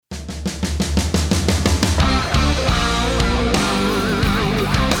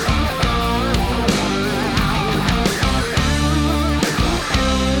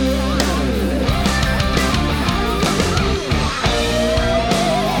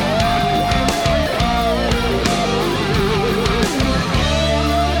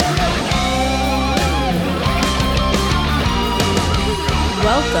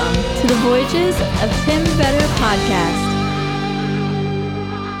Voyages of Tim Vetter podcast.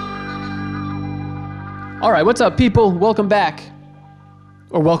 All right, what's up, people? Welcome back,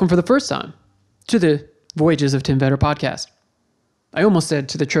 or welcome for the first time, to the Voyages of Tim Vetter podcast. I almost said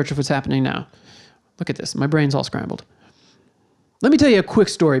to the Church of What's Happening Now. Look at this. My brain's all scrambled. Let me tell you a quick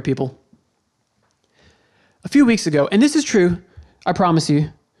story, people. A few weeks ago, and this is true, I promise you,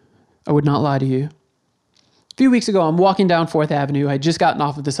 I would not lie to you. A few weeks ago, I'm walking down 4th Avenue. I had just gotten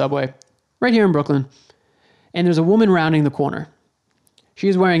off of the subway, right here in Brooklyn, and there's a woman rounding the corner. She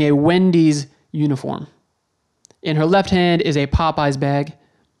is wearing a Wendy's uniform. In her left hand is a Popeyes bag,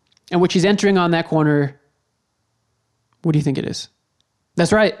 and what she's entering on that corner, what do you think it is?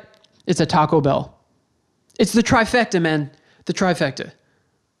 That's right, it's a Taco Bell. It's the trifecta, man, the trifecta.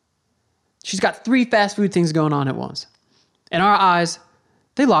 She's got 3 fast food things going on at once. And our eyes,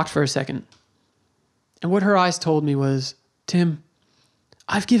 they locked for a second. And what her eyes told me was, Tim,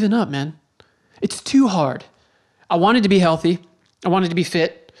 I've given up, man. It's too hard. I wanted to be healthy. I wanted to be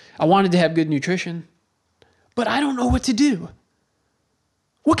fit. I wanted to have good nutrition. But I don't know what to do.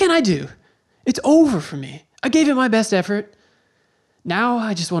 What can I do? It's over for me. I gave it my best effort. Now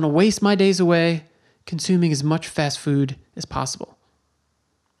I just want to waste my days away consuming as much fast food as possible.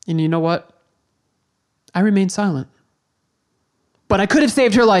 And you know what? I remained silent. But I could have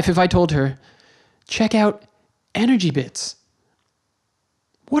saved her life if I told her, check out Energy Bits.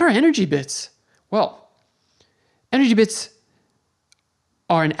 What are Energy Bits? Well, Energy Bits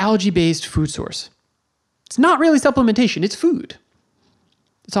are an algae-based food source. It's not really supplementation, it's food.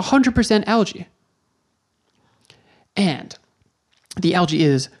 It's 100% algae. And the algae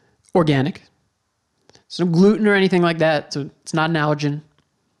is organic. There's no gluten or anything like that, so it's not an allergen.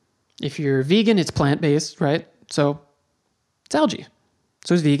 If you're vegan, it's plant-based, right? So it's algae.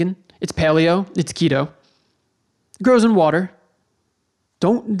 So it's vegan. It's paleo. It's keto. It grows in water.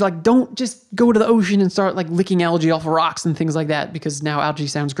 Don't just go to the ocean and start licking algae off of rocks and things like that because now algae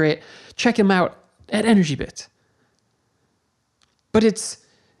sounds great. Check them out at Energy Bits. But it's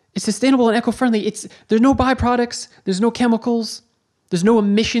sustainable and eco-friendly. There's no byproducts. There's no chemicals. There's no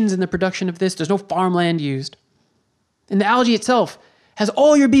emissions in the production of this. There's no farmland used. And the algae itself has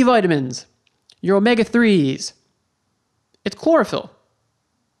all your B vitamins, your omega-3s. It's chlorophyll.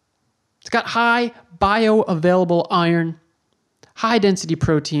 It's got high bioavailable iron, high density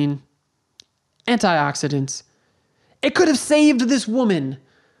protein, antioxidants. It could have saved this woman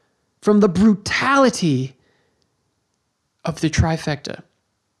from the brutality of the trifecta.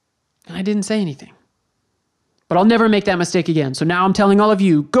 And I didn't say anything. But I'll never make that mistake again. So now I'm telling all of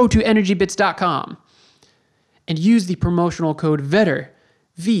you, go to energybits.com and use the promotional code VETTER,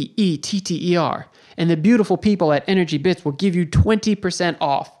 VETTER, and the beautiful people at Energy Bits will give you 20%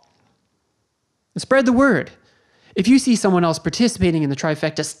 off. And spread the word. If you see someone else participating in the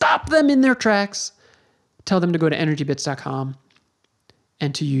trifecta, stop them in their tracks. Tell them to go to energybits.com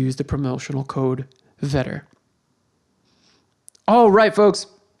and to use the promotional code VETTER. All right, folks.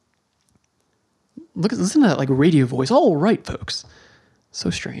 Listen to that radio voice. All right, folks. So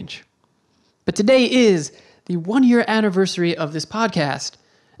strange. But today is the 1-year anniversary of this podcast,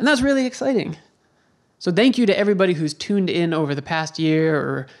 and that's really exciting. So thank you to everybody who's tuned in over the past year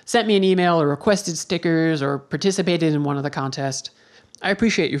or sent me an email or requested stickers or participated in one of the contests. I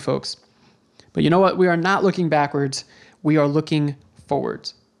appreciate you folks. But you know what? We are not looking backwards. We are looking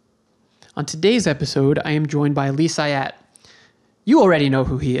forwards. On today's episode, I am joined by Syatt. You already know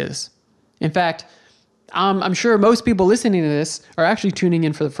who he is. In fact, I'm sure most people listening to this are actually tuning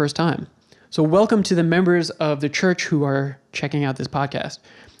in for the first time. So welcome to the members of the church who are checking out this podcast.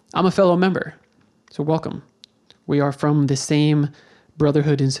 I'm a fellow member. So welcome. We are from the same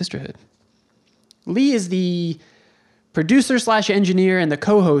brotherhood and sisterhood. Lee is the producer/engineer and the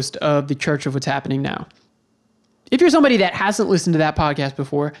co-host of the Church of What's Happening Now. If you're somebody that hasn't listened to that podcast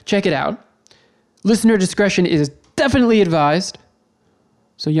before, check it out. Listener discretion is definitely advised.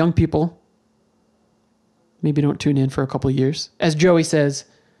 So young people, maybe don't tune in for a couple of years. As Joey says,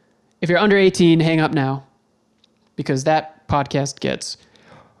 if you're under 18, hang up now. Because that podcast gets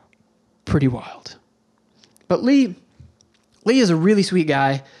pretty wild. But Lee is a really sweet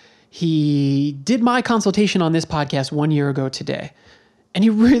guy. He did my consultation on this podcast 1 year ago today. And he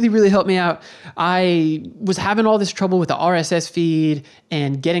really, really helped me out. I was having all this trouble with the RSS feed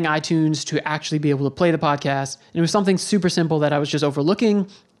and getting iTunes to actually be able to play the podcast. And it was something super simple that I was just overlooking,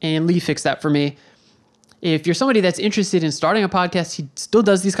 and Lee fixed that for me. If you're somebody that's interested in starting a podcast, he still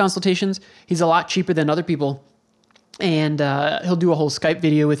does these consultations. He's a lot cheaper than other people. And he'll do a whole Skype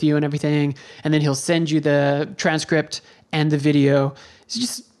video with you and everything. And then he'll send you the transcript and the video. He's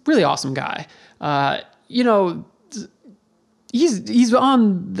just a really awesome guy. he's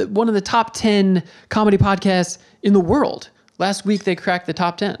on one of the top 10 comedy podcasts in the world. Last week they cracked the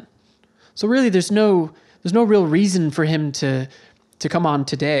top 10. So really, there's no real reason for him to come on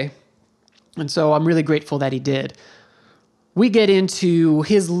today, and so I'm really grateful that he did. We get into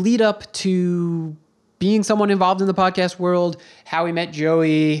his lead up to being someone involved in the podcast world, how he met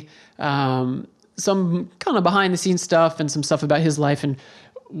Joey, some kind of behind the scenes stuff, and some stuff about his life and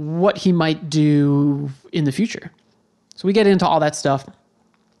what he might do in the future. So we get into all that stuff,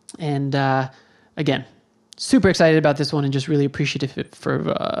 and again, super excited about this one, and just really appreciative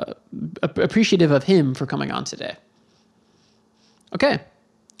of him for coming on today. Okay,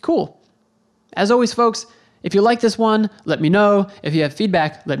 cool. As always, folks, if you like this one, let me know. If you have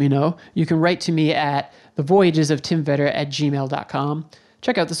feedback, let me know. You can write to me at thevoyagesoftimvetter@gmail.com.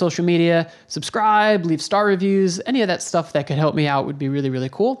 Check out the social media, subscribe, leave star reviews. Any of that stuff that could help me out would be really, really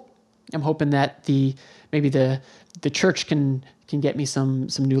cool. I'm hoping that maybe the church can get me some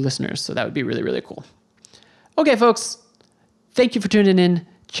new listeners, so that would be really, really cool. Okay, folks, thank you for tuning in.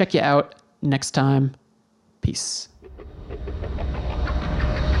 Check you out next time. Peace.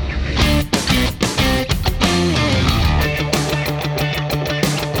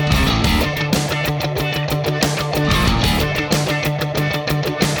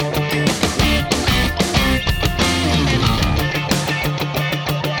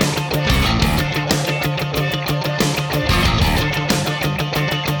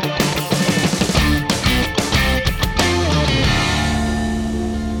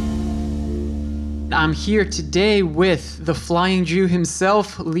 I'm here today with the Flying Jew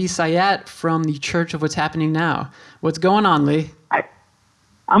himself, Lee Syatt from the Church of What's Happening Now. What's going on, Lee?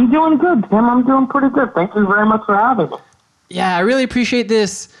 I'm doing good, Tim. I'm doing pretty good. Thank you very much for having me. Yeah, I really appreciate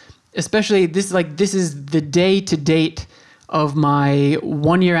this, especially this is the day to date of my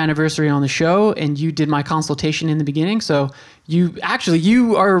 1 year anniversary on the show, and you did my consultation in the beginning. So you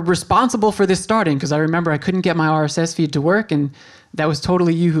are responsible for this starting, because I remember I couldn't get my RSS feed to work, and that was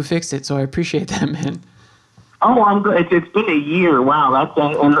totally you who fixed it. So I appreciate that, man. Oh, I'm good. It's been a year. Wow, that's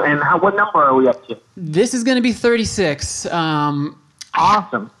and what number are we up to? This is going to be 36. Awesome.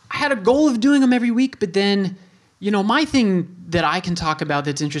 I had a goal of doing them every week, but then, my thing that I can talk about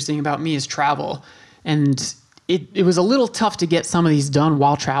that's interesting about me is travel, and it was a little tough to get some of these done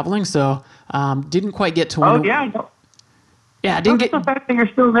while traveling, so didn't quite get to one. Oh yeah. Yeah, I didn't get the fact that you're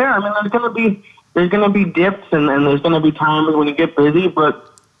still there. I mean, there's gonna be dips and there's gonna be times when you get busy, but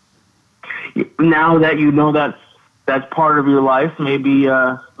now that you know that's part of your life, maybe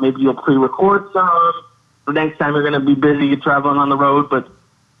you'll pre-record some. The next time you're gonna be busy, you're traveling on the road, but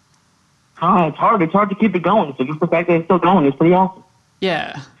it's hard. It's hard to keep it going. So just the fact that it's still going is pretty awesome.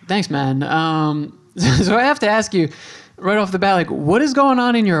 Yeah, thanks, man. So I have to ask you right off the bat, what is going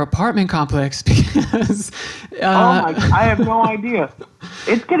on in your apartment complex? Because I have no idea.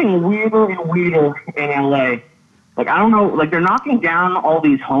 It's getting weirder and weirder in LA. I don't know. They're knocking down all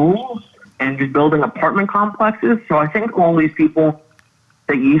these homes and just building apartment complexes. So I think all these people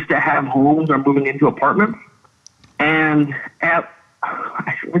that used to have homes are moving into apartments. And at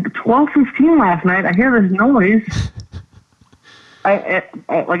 12:15 last night, I hear this noise. A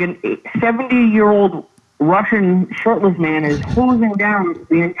 70-year-old Russian shirtless man is hosing down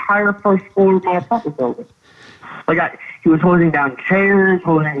the entire first floor of my apartment building. He was hosing down chairs,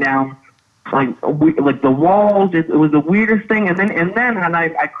 hosing down the walls. It was the weirdest thing. And then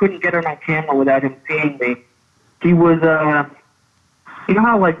I couldn't get it on camera without him seeing me. He was you know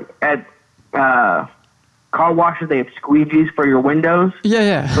how at car washes they have squeegees for your windows?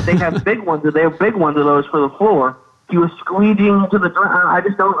 Yeah. But they have big ones. They have big ones of those for the floor. He was squeegeeing to the ground. I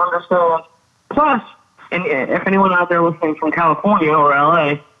just don't understand. Plus, and if anyone out there listening from California or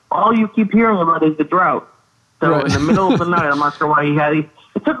LA, all you keep hearing about is the drought. So right. In the middle of the night, I'm not sure why it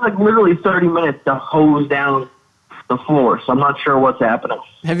took literally 30 minutes to hose down the floor. So I'm not sure what's happening.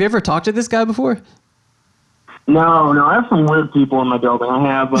 Have you ever talked to this guy before? No. I have some weird people in my building. I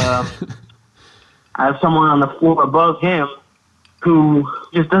have someone on the floor above him who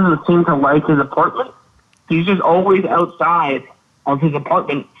just doesn't seem to like his apartment. He's just always outside of his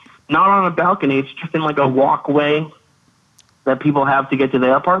apartment, not on a balcony. It's just in a walkway that people have to get to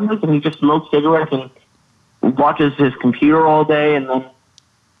their apartments, and he just smokes cigarettes and watches his computer all day. And then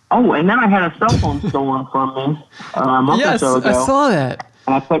I had a cell phone stolen from me a month or so ago. Yes, I saw that.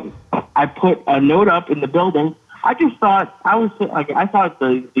 And I put a note up in the building. I just thought I thought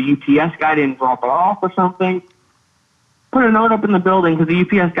the UPS guy didn't drop it off or something. Put a note up in the building because the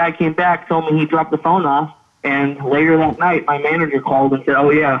UPS guy came back, told me he dropped the phone off. And later that night, my manager called and said, "Oh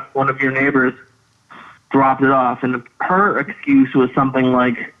yeah, one of your neighbors dropped it off." And her excuse was something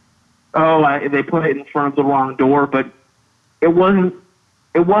like, "Oh, they put it in front of the wrong door." But it wasn't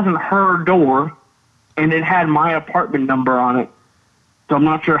her door, and it had my apartment number on it. So I'm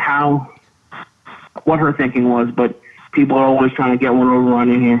not sure what her thinking was, but people are always trying to get one over on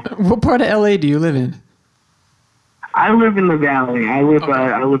in here. What part of LA do you live in? I live in the Valley. I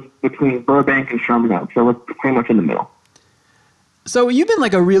live between Burbank and Sherman Oaks, so we're pretty much in the middle. So you've been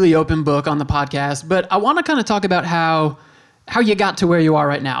like a really open book on the podcast, but I want to kind of talk about how you got to where you are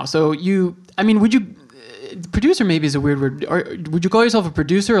right now. So would you, producer maybe is a weird word, or would you call yourself a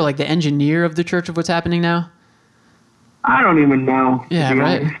producer or like the engineer of the Church of what's happening now? I don't even know. Yeah,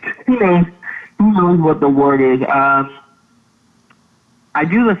 right. Who knows what the word is? I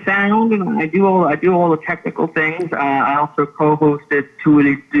do the sound and I do all the technical things. I also co-hosted to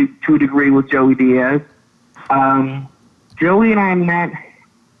a degree with Joey Diaz. Joey and I met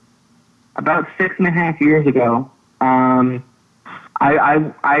about 6.5 years ago. I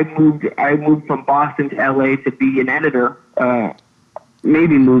moved from Boston to LA to be an editor,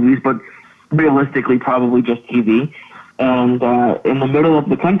 maybe movies, but realistically probably just TV. And in the middle of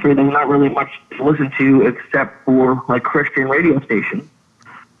the country, there's not really much to listen to except for like Christian radio stations.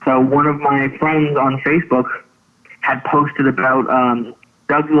 So one of my friends on Facebook had posted about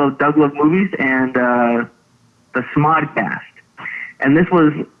Doug Love Movies and the Smodcast. And this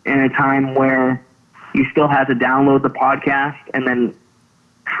was in a time where you still had to download the podcast and then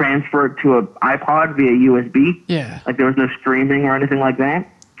transfer it to an iPod via USB. Yeah. Like there was no streaming or anything like that.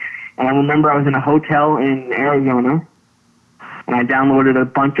 And I remember I was in a hotel in Arizona, and I downloaded a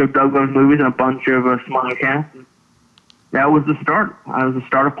bunch of Doug Love Movies and a bunch of Smodcasts. That was the start. I was the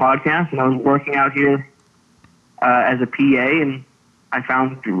start of podcasts, and I was working out here as a PA, and I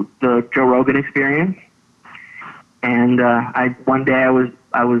found the Joe Rogan Experience. And one day I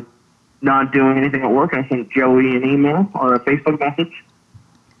was not doing anything at work, and I sent Joey an email or a Facebook message.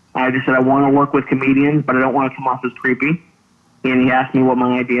 I just said I want to work with comedians, but I don't want to come off as creepy. And he asked me what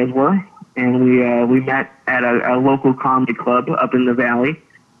my ideas were, and we met at a local comedy club up in the Valley.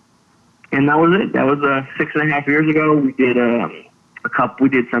 And that was it. That was 6.5 years ago. We did we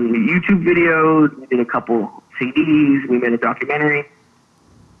did some YouTube videos. We did a couple CDs. We made a documentary.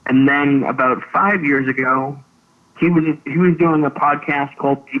 And then about 5 years ago, he was doing a podcast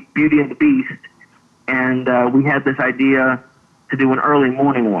called Beauty and the Beast, and we had this idea to do an early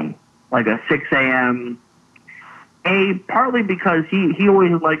morning one, like a 6 a.m. Partly because he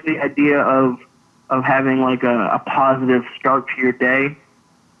always liked the idea of having like a positive start to your day.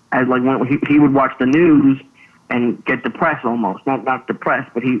 As like when he would watch the news and get depressed almost, not depressed,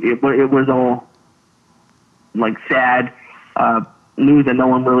 but it was all like sad news that no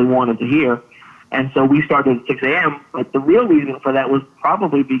one really wanted to hear. And so we started at 6 a.m. But the real reason for that was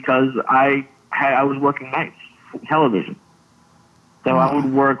probably because I was working nights in television. So I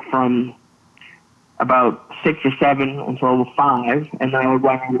would work from about 6 or 7 until 5, and then I would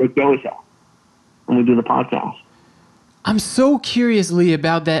run over to Joey's house when we do the podcast. I'm so curious, Lee,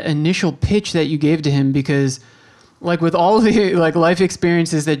 about that initial pitch that you gave to him, because like with all the like life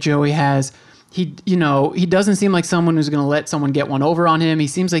experiences that Joey has, he doesn't seem like someone who's going to let someone get one over on him. He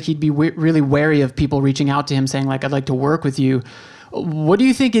seems like he'd be really wary of people reaching out to him saying like, I'd like to work with you. What do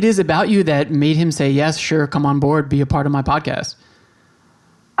you think it is about you that made him say, yes, sure, come on board, be a part of my podcast?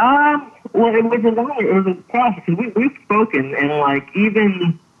 Well, it was a process. We've spoken, and like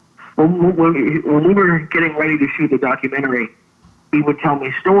even when we were getting ready to shoot the documentary, he would tell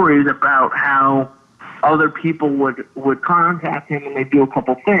me stories about how other people would contact him and they'd do a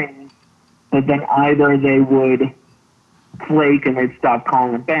couple things, but then either they would flake and they'd stop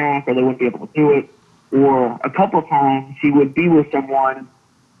calling him back, or they wouldn't be able to do it, or a couple of times he would be with someone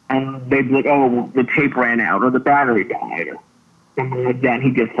and they'd be like, oh, the tape ran out or the battery died or something like that, and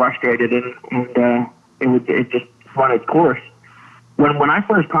he'd get frustrated and it just run its course. When I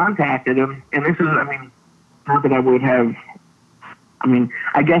first contacted him, and this is, not that I would have,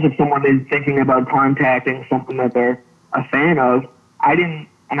 I guess if someone is thinking about contacting something that they're a fan of, I didn't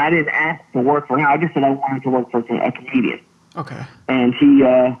ask to work for him. I just said I wanted to work for a comedian. Okay. And he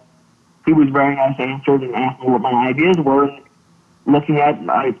was very nice, answered and asked me what my ideas were. And looking at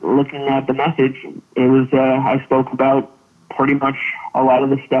the message, it was I spoke about pretty much a lot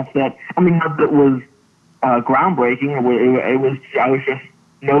of the stuff that was groundbreaking. I was just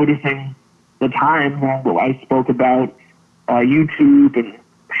noticing the time when I spoke about YouTube and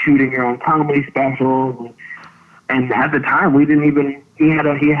shooting your own comedy specials, and at the time we didn't even. He had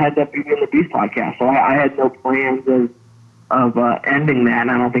that Beauty and the Beast podcast, so I had no plans of ending that,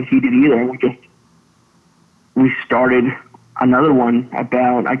 and I don't think he did either. We started another one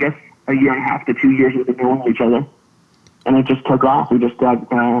about, I guess, a year and a half to 2 years into knowing each other, and it just took off. We just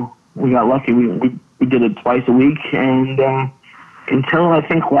got lucky. We we did it twice a week, and until I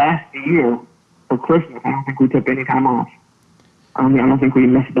think last year for Christmas, I don't think we took any time off. I don't think we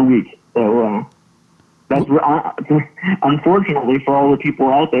missed a week. So that's unfortunately for all the people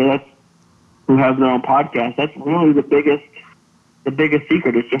out there who have their own podcast. That's really the biggest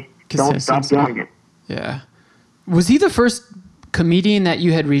secret is just don't stop doing it. Yeah. Was he the first comedian that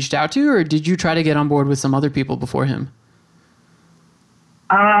you had reached out to, or did you try to get on board with some other people before him?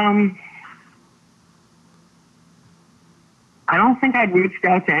 I don't think I'd reached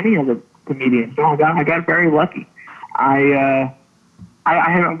out to any other comedians. No, I got very lucky. I've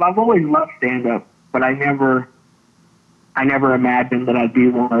always loved stand-up, but I never imagined that I'd be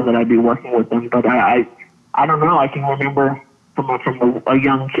one or that I'd be working with them. But I don't know. I can remember from a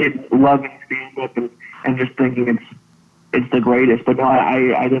young kid loving stand-up and just thinking it's the greatest. But no,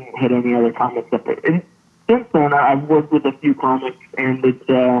 I didn't hit any other comics up. And since then, I've worked with a few comics, and it's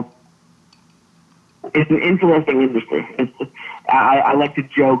an interesting industry. I like to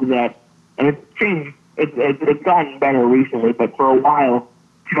joke that, and it's changed. It's gotten better recently, but for a while,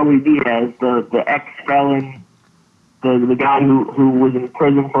 Joey Diaz, the ex-felon, the guy who was in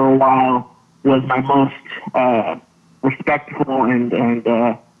prison for a while, was my most respectful and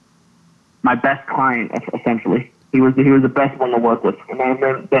my best client, essentially. He was the best one to work with,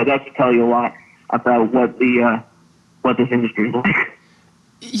 and that should tell you a lot about what this industry is like.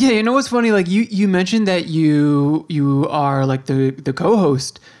 Yeah, you know what's funny? Like you mentioned that you are like the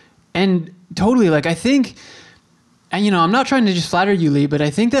co-host, and totally, like, I think, and I'm not trying to just flatter you, Lee, but I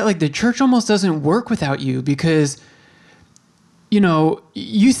think that like the church almost doesn't work without you, because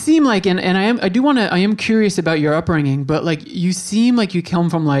you seem like, and I am curious about your upbringing, but like you seem like you come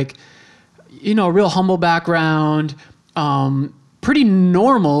from like a real humble background, pretty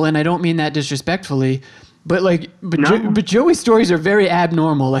normal, and I don't mean that disrespectfully. But Joey's stories are very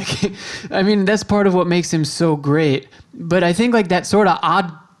abnormal. Like, I mean, that's part of what makes him so great. But I think like that sort of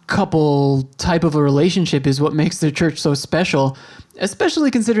odd couple type of a relationship is what makes the church so special,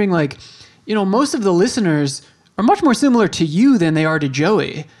 especially considering like, most of the listeners are much more similar to you than they are to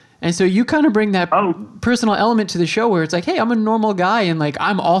Joey. And so you kind of bring that personal element to the show where it's like, hey, I'm a normal guy, and like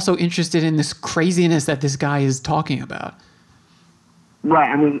I'm also interested in this craziness that this guy is talking about. Right.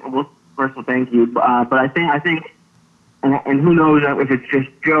 I mean, well, first of all, thank you. But I think, and who knows if it's just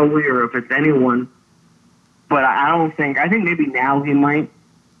Joey or if it's anyone. But I think maybe now he might.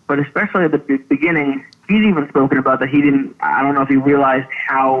 But especially at the beginning, he's even spoken about that he didn't. I don't know if he realized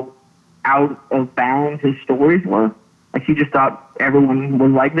how out of bounds his stories were. Like he just thought everyone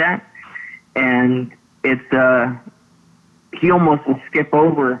was like that, and it's he almost will skip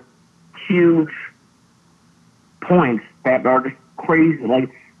over huge points that are just crazy. Like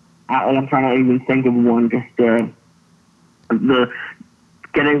I'm trying to even think of one. Just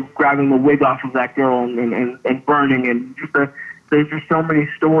grabbing the wig off of that girl and burning, and just there's just so many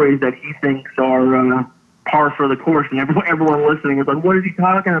stories that he thinks are par for the course, and everyone listening is like, "What is he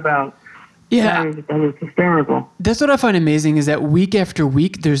talking about?" Yeah, that was hysterical. That's what I find amazing, is that week after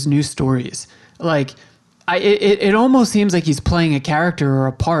week, there's new stories. Like, it almost seems like he's playing a character or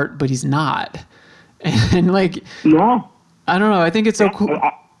a part, but he's not. And like, yeah, I don't know. I think it's so cool.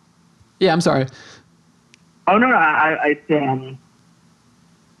 Yeah, I'm sorry. Oh no, I think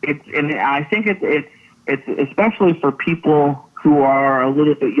it's especially for people who are a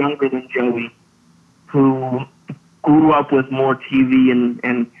little bit younger than Joey, who grew up with more TV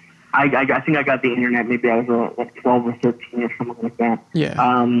and I think I got the internet. Maybe I was like 12 or 13 or something like that.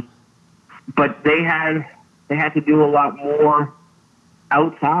 Yeah. But they had to do a lot more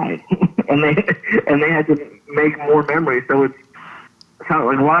outside, and they had to make more memories. So it's kind of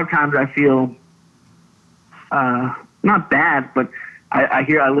like a lot of times I feel not bad, but I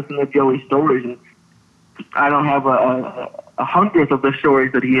listen to Joey's stories, and I don't have a hundredth of the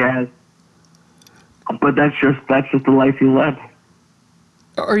stories that he has. But that's just the life he led.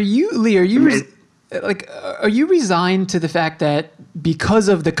 Are you, Lee? Are you resigned to the fact that because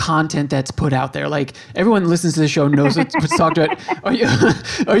of the content that's put out there, like everyone listens to the show knows what's talked about?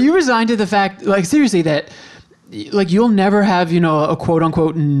 Are you resigned to the fact, like seriously, that like you'll never have a quote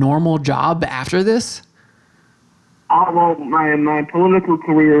unquote normal job after this? Well, my political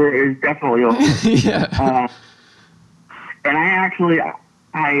career is definitely over. Yeah. And I actually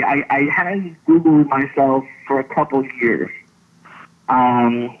I had Googled myself for a couple of years.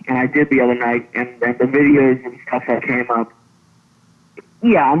 And I did the other night, and the videos and stuff that came up.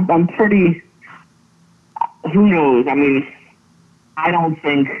 Yeah, I'm pretty. Who knows? I mean, I don't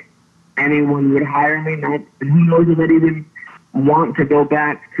think anyone would hire me. Who knows if I'd even want to go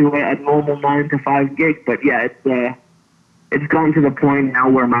back to a normal 9 to 5 gig? But yeah, it's gotten to the point now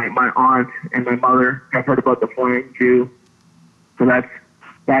where my aunt and my mother have heard about the Flying Jew. So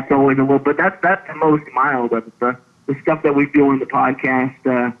that's always a little, but that's the most mild of it. The stuff that we do on the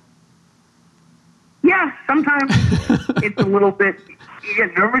podcast, yeah, sometimes it's a little bit, you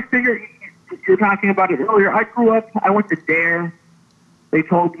get nervous. You're talking about it earlier. I went to DARE. They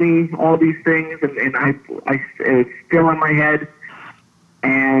told me all these things, and it's still in my head.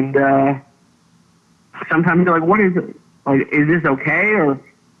 And sometimes you're like, what is it? Like, is this okay, or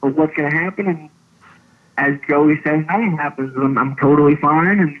what's going to happen? And as Joey says, nothing happens. I'm totally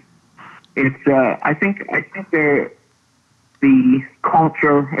fine. And it's I think the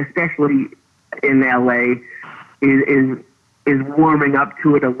culture, especially in LA, is warming up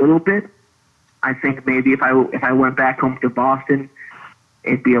to it a little bit. I think maybe if I went back home to Boston,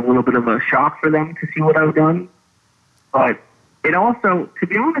 it'd be a little bit of a shock for them to see what I've done. But it also, to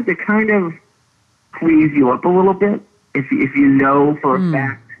be honest, it kind of frees you up a little bit if you know for a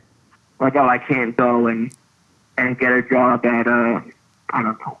fact, like, oh, I can't go and get a job at I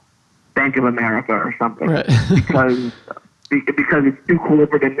don't know, Bank of America or something, right. because it's too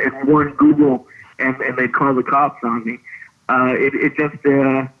corporate and one Google and they'd call the cops on me. It just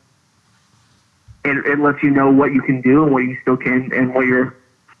it lets you know what you can do and what you still can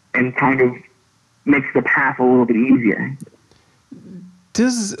and kind of makes the path a little bit easier.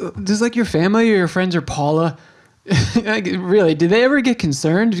 Does like your family or your friends or Paula, like, really, do they ever get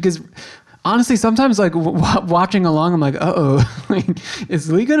concerned? Because honestly, sometimes like watching along, I'm like, like,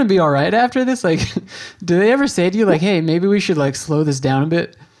 is Lee gonna be all right after this? Like, do they ever say to you like, hey, maybe we should like slow this down a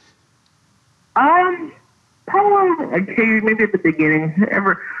bit? Paula, maybe at the beginning.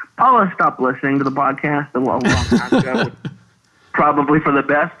 Paula stopped listening to the podcast a long time ago. Probably for the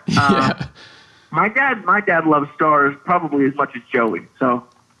best. Yeah. My dad loves stars probably as much as Joey. So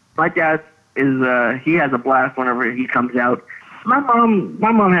my dad he has a blast whenever he comes out. My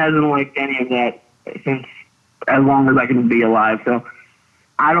mom hasn't liked any of that since as long as I can be alive. So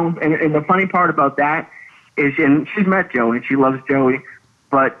I don't. And the funny part about that is, and she's met Joey and she loves Joey,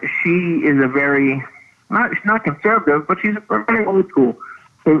 but she is a very she's not conservative, but she's very old school.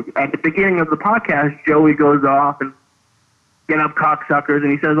 So at the beginning of the podcast, Joey goes off and get up cocksuckers,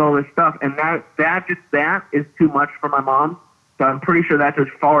 and he says all this stuff, and that is too much for my mom. So I'm pretty sure that's as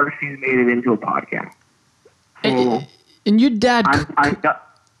far as she's made it into a podcast. So and your dad...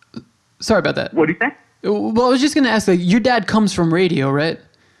 Sorry about that. What do you think? Well, I was just going to ask, like, your dad comes from radio, right?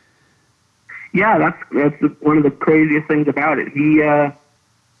 Yeah, that's one of the craziest things about it.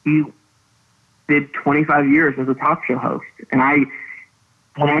 He did 25 years as a talk show host, and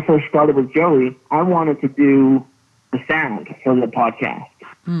when I first started with Joey, I wanted to do the sound for the podcast,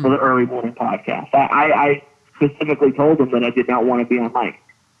 for the early morning podcast. I specifically told him that I did not want to be on mic.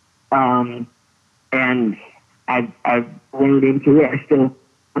 And I've learned into it.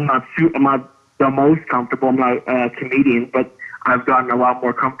 I'm not the most comfortable. I'm not a comedian, but I've gotten a lot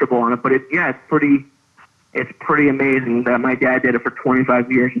more comfortable on it. But it's pretty amazing that my dad did it for 25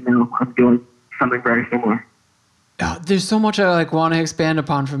 years, and now I'm doing something very similar. There's so much I want to expand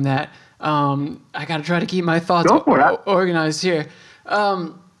upon from that. I got to try to keep my thoughts organized here.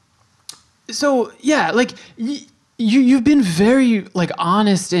 So yeah, like you've been very like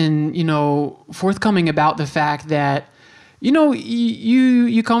honest and, forthcoming about the fact that,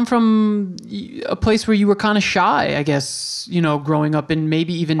 you come from a place where you were kind of shy, I guess, growing up and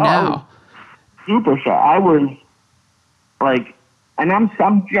maybe even now. Super shy. I was like, and I'm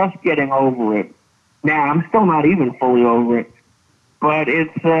just getting over it. Now, I'm still not even fully over it, but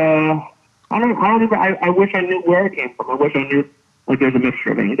it's, I wish I knew where it came from. I wish I knew, like, there's a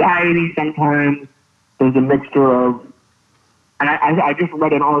mixture of anxiety sometimes. There's a mixture of, and I just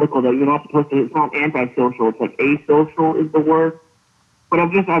read an article that you're not supposed to, it's not antisocial, it's like asocial is the word. But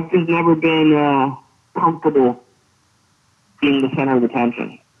I've just never been comfortable being the center of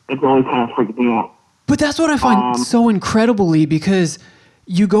attention. It's always kind of freaked me out. But that's what I find so incredibly, because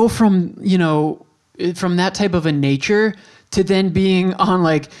you go from, from that type of a nature to then being on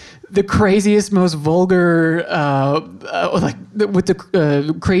like the craziest, most vulgar, with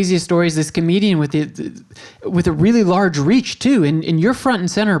the craziest stories, this comedian with a really large reach too. And you're front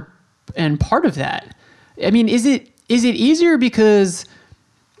and center and part of that. I mean, is it easier because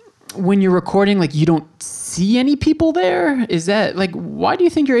when you're recording, like you don't see any people there? Is that like, why do you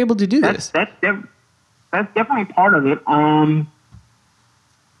think you're able to do this? That's definitely part of it.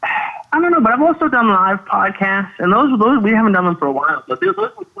 I don't know, but I've also done live podcasts, and those we haven't done them for a while, but those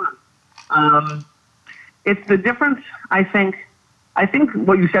were fun. It's the difference. I think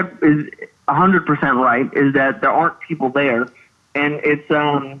what you said is 100% right. Is that there aren't people there, and it's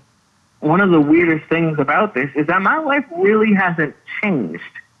one of the weirdest things about this is that my life really hasn't changed.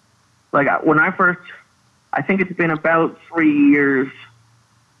 Like when I think it's been about 3 years,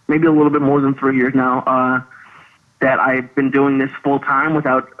 maybe a little bit more than 3 years now, that I've been doing this full time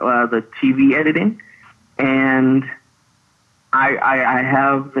without the TV editing. And I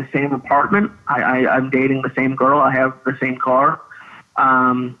have the same apartment. I'm dating the same girl. I have the same car.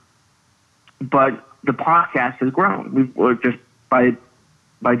 But the podcast has grown. We're just by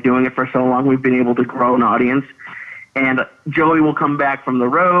doing it for so long, we've been able to grow an audience. And Joey will come back from the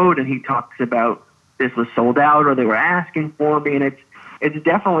road and he talks about this was sold out or they were asking for me. And it's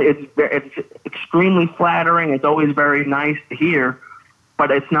definitely, it's extremely flattering. It's always very nice to hear, but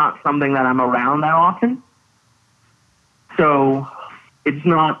it's not something that I'm around that often. So it's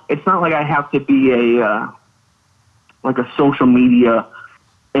not like I have to be a social media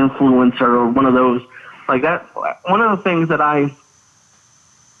influencer or one of those like that. One of the things that I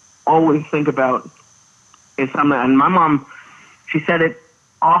always think about is something, and my mom, she said it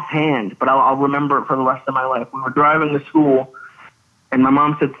offhand, but I'll remember it for the rest of my life. We were driving to school, and my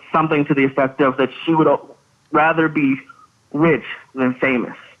mom said something to the effect of that she would rather be rich than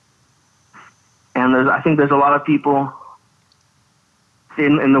famous. And I think there's a lot of people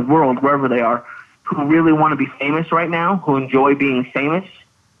in the world, wherever they are, who really want to be famous right now, who enjoy being famous.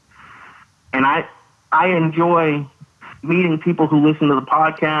 And I enjoy meeting people who listen to the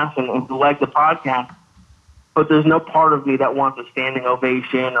podcast and who like the podcast, but there's no part of me that wants a standing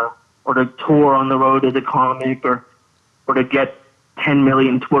ovation or to tour on the road as a comic or to get 10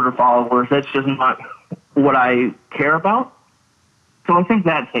 million Twitter followers. That's just not what I care about. So I think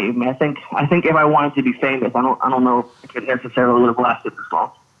that saved me. I think if I wanted to be famous, I don't know if it necessarily would have lasted this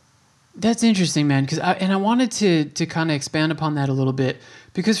long. That's interesting, man. I wanted to kind of expand upon that a little bit,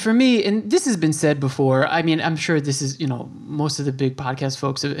 because for me, and this has been said before. I mean, I'm sure this is, most of the big podcast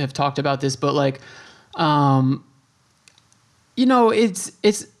folks have talked about this, but like,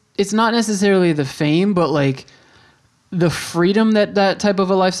 it's not necessarily the fame, but like the freedom that type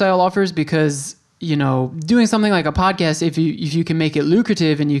of a lifestyle offers, because doing something like a podcast, if you can make it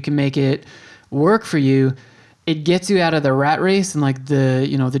lucrative and you can make it work for you, it gets you out of the rat race and like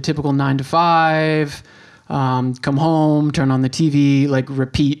the typical 9 to 5, come home, turn on the TV, like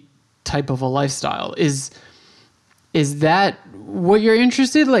repeat type of a lifestyle. Is that what you're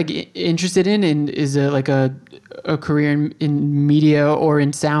interested in? And is it like a career in media or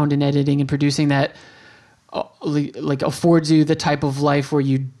in sound and editing and producing that like affords you the type of life where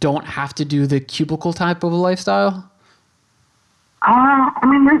you don't have to do the cubicle type of a lifestyle? I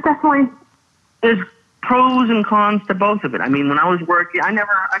mean, there's pros and cons to both of it. I mean, when I was working, I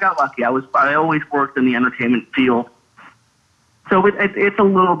got lucky. I always worked in the entertainment field. So it's a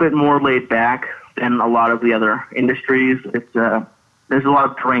little bit more laid back than a lot of the other industries. There's a lot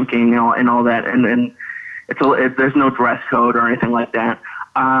of drinking and all that, and there's no dress code or anything like that.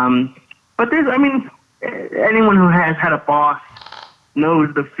 But anyone who has had a boss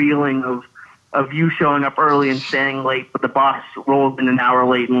knows the feeling of you showing up early and staying late, but the boss rolls in an hour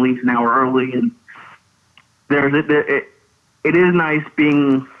late and leaves an hour early. And it is nice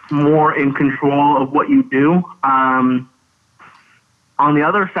being more in control of what you do. On the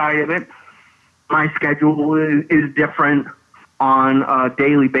other side of it, my schedule is different on a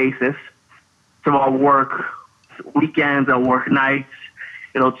daily basis. So I'll work weekends, I'll work nights,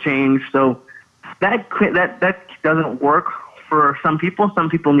 it'll change. So that doesn't work for some people. Some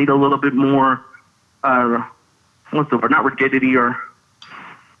people need a little bit more, what's the word? Not rigidity or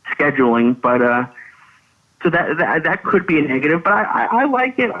scheduling, but so that could be a negative. But I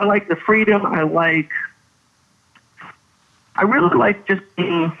like it. I like the freedom. I really like just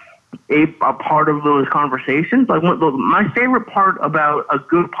being a part of those conversations. Like my favorite part about a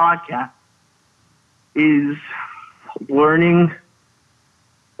good podcast is learning.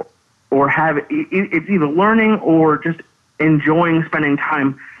 It's either learning or just enjoying spending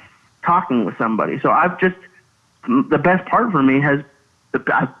time talking with somebody. So the best part for me I've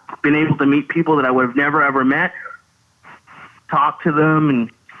been able to meet people that I would have never ever met, talk to them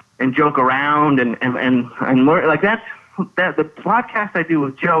and joke around and learn. Like that the podcast I do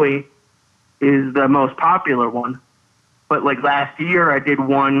with Joey is the most popular one. But like last year I did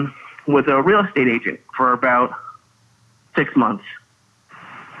one with a real estate agent for about 6 months.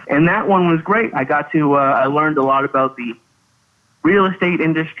 And that one was great. I got to, I learned a lot about the real estate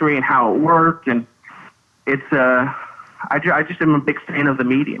industry and how it worked. And it's, I just am a big fan of the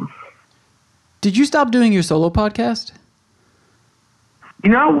medium. Did you stop doing your solo podcast? You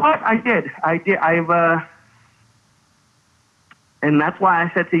know what? I did. And that's why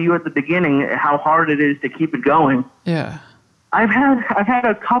I said to you at the beginning how hard it is to keep it going. Yeah. I've had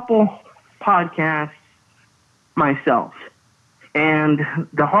a couple podcasts myself. And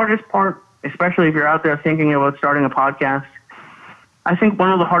the hardest part, especially if you're out there thinking about starting a podcast, I think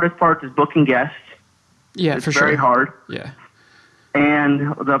one of the hardest parts is booking guests. Yeah, it's for sure. very hard. Yeah.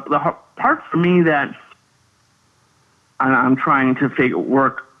 And the part for me that I'm trying to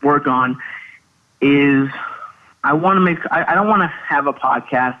work on is I don't want to have a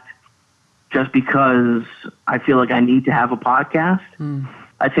podcast just because I feel like I need to have a podcast.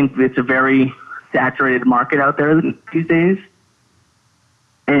 I think it's a very saturated market out there these days.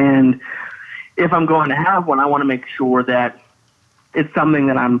 And if I'm going to have one, I want to make sure that it's something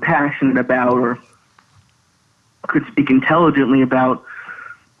that I'm passionate about or could speak intelligently about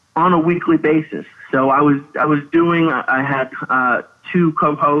on a weekly basis. So I had 2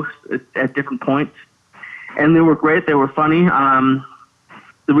 co-hosts at different points, and they were great. They were funny.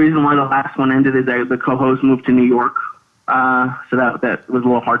 The reason why the last one ended is that the co-host moved to New York, so that was a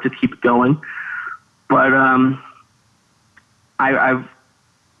little hard to keep it going. But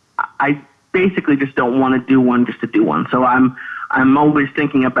I basically just don't want to do one just to do one. So I'm always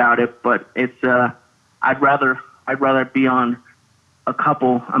thinking about it, but it's I'd rather be on a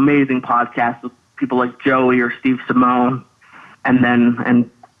couple amazing podcasts with people like Joey or Steve Simone, and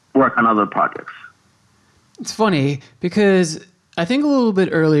work on other projects. It's funny because I think a little bit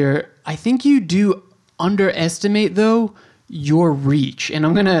earlier, I think you do underestimate though your reach. And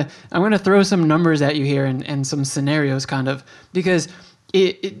I'm gonna throw some numbers at you here and some scenarios kind of, because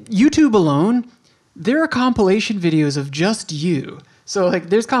YouTube alone, there are compilation videos of just you. So like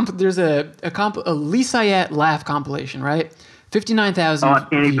there's a Lee Syatt laugh compilation, right? 59,000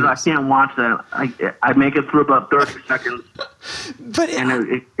 I can't watch that. I make it through about 30 seconds, but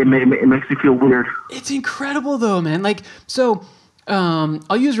it makes me feel weird. It's incredible though, man. Like, so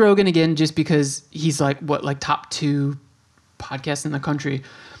I'll use Rogan again just because he's like top 2 podcasts in the country.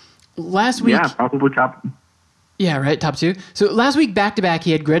 Last week, yeah, probably top. Yeah, right, top 2. So last week, back to back,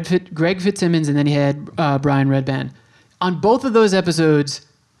 he had Greg Fitzsimmons and then he had Brian Redband. On both of those episodes,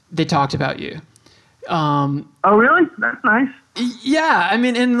 they talked about you. Oh, really? That's nice. Yeah, I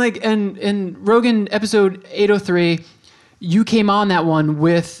mean, in Rogan episode 803, you came on that one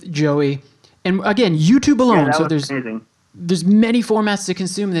with Joey, and again, YouTube alone. Yeah, so amazing. There's many formats to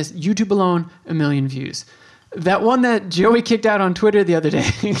consume this. YouTube alone, 1 million views. That one that Joey kicked out on Twitter the other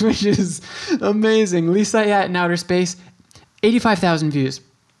day, which is amazing. Lee Syatt in Outer Space, 85,000 views.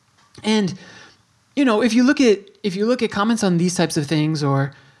 And if you look at comments on these types of things,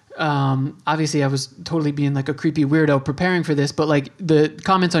 or obviously I was totally being like a creepy weirdo preparing for this, but like the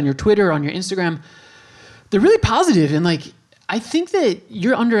comments on your Twitter, on your Instagram, they're really positive. And like, I think that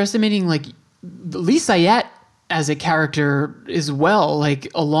you're underestimating like Lee Syatt as a character as well, like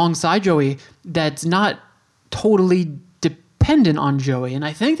alongside Joey, that's not totally dependent on Joey. And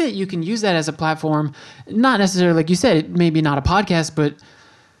I think that you can use that as a platform, not necessarily, like you said, maybe not a podcast, but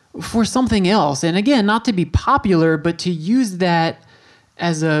for something else. And again, not to be popular, but to use that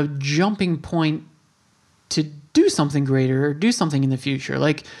as a jumping point to do something greater or do something in the future.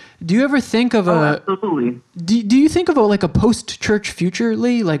 Like, do you ever think of absolutely. Do you think of like a post-church future,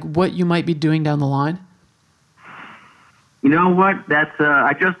 Lee? Like what you might be doing down the line? You know what? That's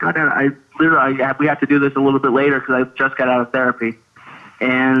I just got out. We have to do this a little bit later because I just got out of therapy,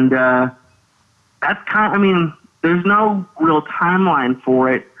 and that's kind. I mean, there's no real timeline for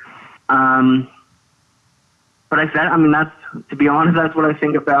it. But that's, to be honest, that's what I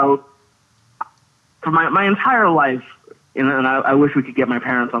think about for my entire life. And I wish we could get my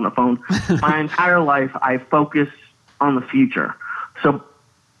parents on the phone. My entire life, I focus on the future. So,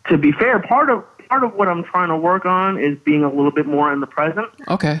 to be fair, part of what I'm trying to work on is being a little bit more in the present.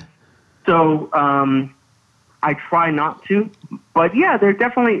 Okay. So, I try not to. But yeah, there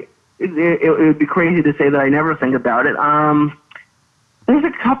definitely, it would be crazy to say that I never think about it. There's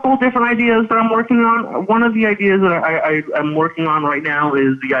a couple different ideas that I'm working on. One of the ideas that I'm working on right now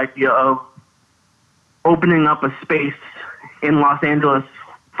is the idea of opening up a space in Los Angeles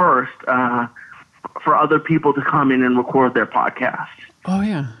first for other people to come in and record their podcast. Oh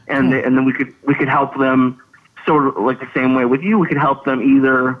yeah, and cool. Then we could help them sort of like the same way with you. We could help them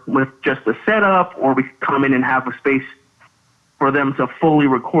either with just the setup, or we could come in and have a space for them to fully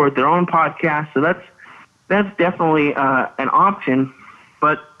record their own podcast. So that's definitely an option.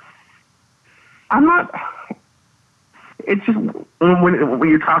 But I'm not. It's just when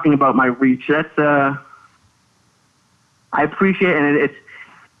you're talking about my reach, that's I appreciate it, and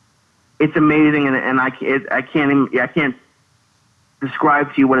it's amazing, and I can't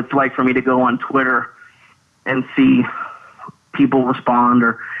describe to you what it's like for me to go on Twitter and see people respond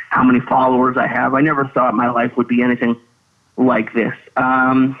or how many followers I have. I never thought my life would be anything like this.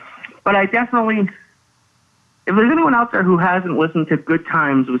 But I definitely, if there's anyone out there who hasn't listened to Good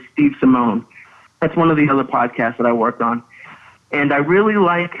Times with Steve Simone, that's one of the other podcasts that I worked on. And I really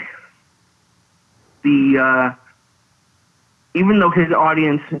like the, even though his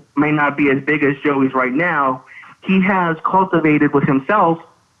audience may not be as big as Joey's right now, he has cultivated with himself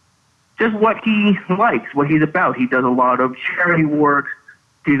just what he likes, what he's about. He does a lot of charity work.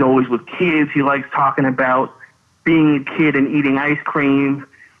 He's always with kids. He likes talking about being a kid and eating ice cream.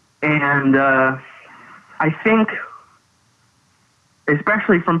 And I think,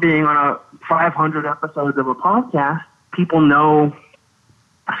 especially from being on a 500 episodes of a podcast, people know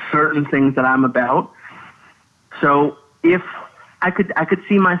certain things that I'm about. So if I could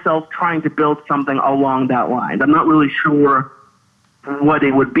see myself trying to build something along that line. I'm not really sure what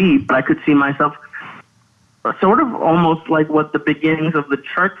it would be, but I could see myself sort of almost like what the beginnings of the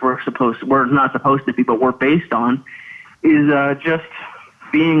church were not supposed to be, but were based on, is just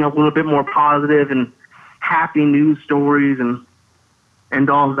being a little bit more positive and happy news stories and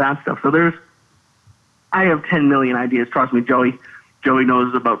all of that stuff. So I have 10 million ideas. Trust me, Joey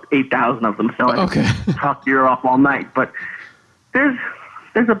knows about 8,000 of them. So I can talk your ear off all night. But there's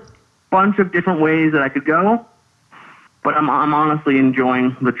a bunch of different ways that I could go. But I'm honestly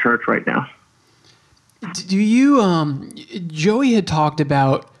enjoying the church right now. Do you, Joey had talked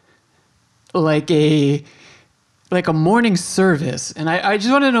about like a morning service, and I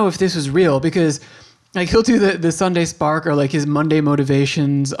just want to know if this was real, because like he'll do the Sunday Spark or like his Monday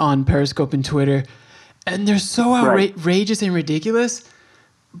motivations on Periscope and Twitter, and they're so outrageous and ridiculous.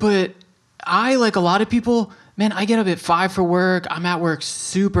 But I, like a lot of people, man, I get up at 5 for work. I'm at work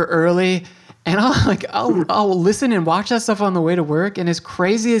super early, and I'll listen and watch that stuff on the way to work. And as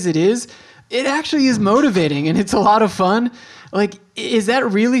crazy as it is, it actually is motivating and it's a lot of fun. Like, is that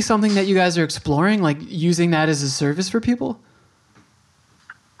really something that you guys are exploring, like using that as a service for people?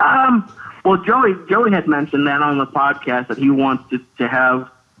 Well, Joey had mentioned that on the podcast, that he wants to have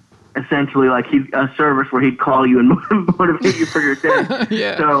essentially like a service where he'd call you and motivate you for your day.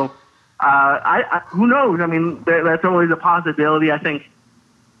 Yeah. So, I who knows? I mean, that's always a possibility. I think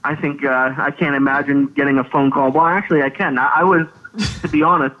I can't imagine getting a phone call. Well, actually, I can. I was, to be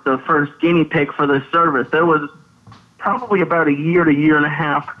honest, the first guinea pig for this service. There was probably about a year to year and a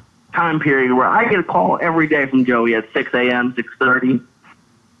half time period where I get a call every day from Joey at 6 a.m., 6:30.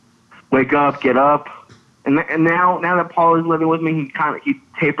 Wake up, get up. And now that Paul is living with me, he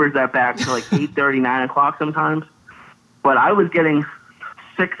tapers that back to like 8:30, 9 o'clock sometimes. But I was getting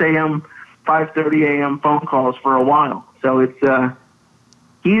 6 a.m., 5:30 a.m. phone calls for a while. So it's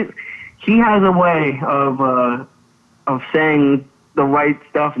he has a way of saying the right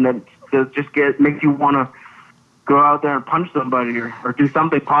stuff, and that just makes you want to go out there and punch somebody or do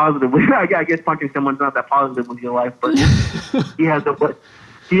something positive. I guess punching someone's not that positive with your life, but he has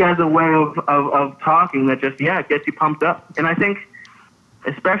a way of talking that just gets you pumped up. And I think,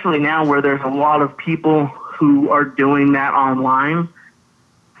 especially now where there's a lot of people who are doing that online,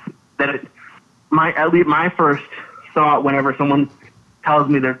 that at least my first thought whenever someone tells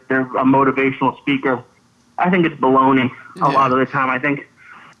me they're a motivational speaker, I think it's baloney a lot of the time. I think,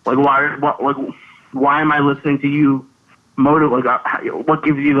 like, why am I listening to you what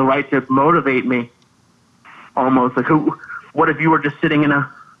gives you the right to motivate me? Almost like, what if you were just sitting in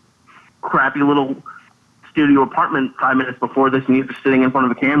a crappy little studio apartment 5 minutes before this and you're just sitting in front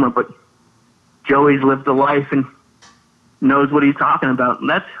of a camera, but Joey's lived a life and knows what he's talking about.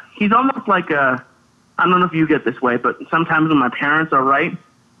 And he's almost like I don't know if you get this way, but sometimes when my parents are right,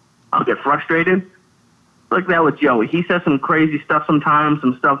 I'll get frustrated. Like that with Joey. He says some crazy stuff sometimes,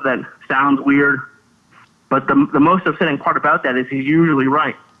 some stuff that sounds weird. But the most upsetting part about that is he's usually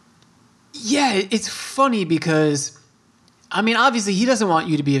right. Yeah, it's funny because, I mean, obviously he doesn't want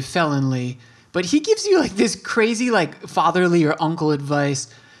you to be a felon, Lee, but he gives you like this crazy like fatherly or uncle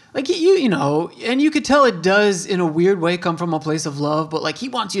advice. Like you know, and you could tell it does in a weird way come from a place of love, but like he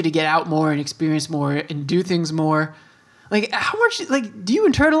wants you to get out more and experience more and do things more. Like how much, like, do you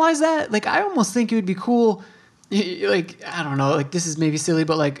internalize that? Like I almost think it would be cool, like, I don't know, like this is maybe silly,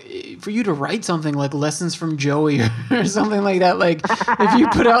 but like for you to write something like Lessons from Joey or something like that. Like if you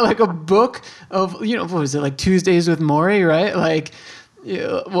put out like a book of, you know, what was it, like Tuesdays with Maury, right? Like,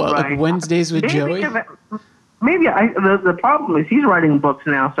 like Wednesdays with Joey? Maybe the problem is he's writing books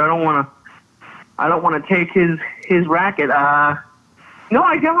now, so I don't want to take his racket. No,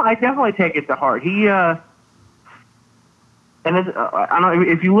 I definitely take it to heart. He and it's, I don't know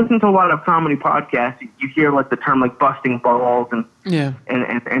if you listen to a lot of comedy podcasts, you hear like the term like busting balls and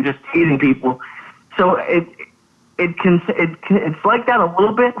just teasing people. So it's like that a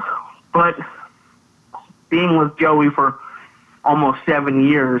little bit, but being with Joey for almost 7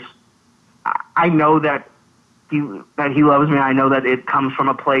 years, I know that he loves me. I know that it comes from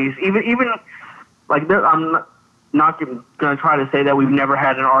a place. Even like I'm not going to try to say that we've never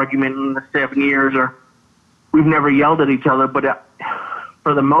had an argument in the 7 years or we've never yelled at each other. But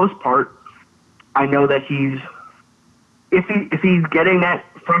for the most part, I know that if he's getting that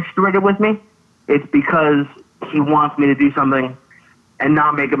frustrated with me, it's because he wants me to do something and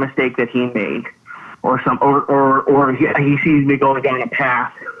not make a mistake that he made, or he sees me going down a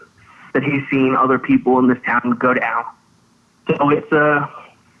path that he's seen other people in this town go down. So it's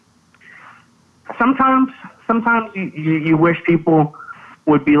sometimes you wish people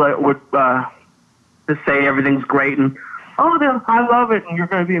would to say everything's great and I love it and you're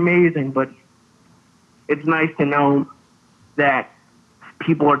going to be amazing, but it's nice to know that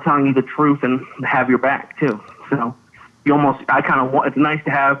people are telling you the truth and have your back too. So it's nice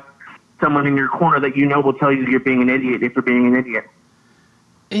to have someone in your corner that will tell you you're being an idiot if you're being an idiot.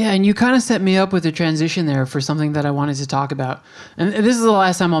 Yeah, and you kind of set me up with a transition there for something that I wanted to talk about. And this is the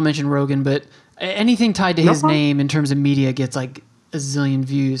last time I'll mention Rogan, but anything tied to his name in terms of media gets like a zillion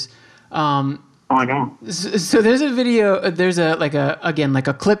views. I know. So there's a video, there's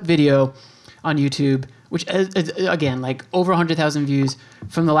a clip video on YouTube, which again, like over 100,000 views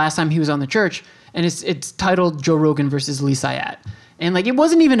from the last time he was on the church. And it's titled Joe Rogan versus Lee Syatt. And like, it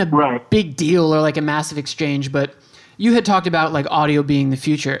wasn't even a big deal or like a massive exchange, but you had talked about like audio being the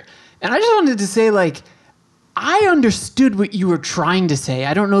future. And I just wanted to say, like, I understood what you were trying to say.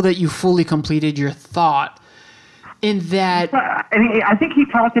 I don't know that you fully completed your thought in that. I think he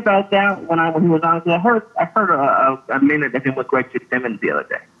talked about that when he was on. I heard a minute of him with Greg Fitzsimmons the other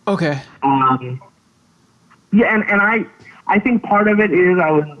day. Okay. Yeah, and I think part of it is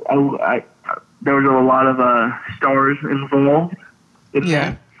there was a lot of stars involved.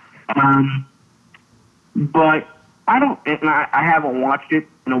 Yeah. But I don't, and I haven't watched it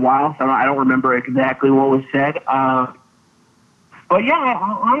in a while, so I don't remember exactly what was said. But yeah,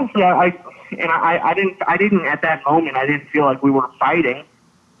 honestly, I didn't at that moment. I didn't feel like we were fighting.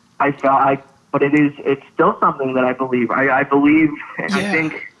 I felt like, but it's still something that I believe. I believe, and I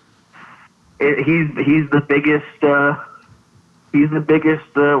think he's the biggest. He's the biggest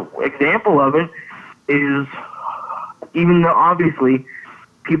example of it. Is even though obviously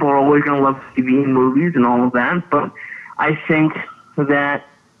people are always going to love TV and movies and all of that, but I think that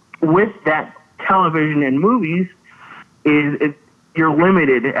with that television and movies, you're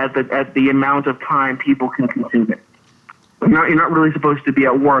limited at the amount of time people can consume it. You're not really supposed to be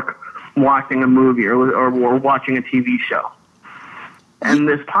at work watching a movie or watching a TV show. And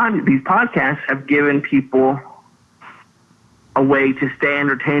these podcasts have given people a way to stay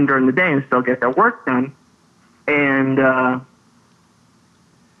entertained during the day and still get their work done. And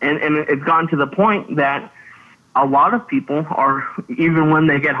it's gone to the point that a lot of people are, even when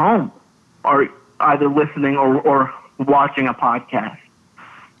they get home, are either listening or watching a podcast.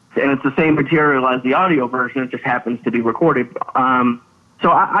 And it's the same material as the audio version. It just happens to be recorded. So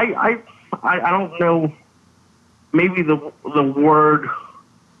I don't know. Maybe the word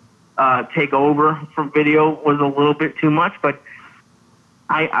take over from video was a little bit too much, but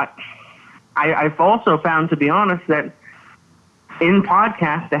I've also found, to be honest, that in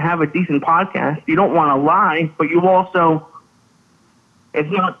podcasts, to have a decent podcast, you don't want to lie, but you also, it's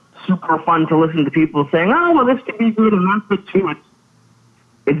not super fun to listen to people saying, oh, well, this could be good and that's good too.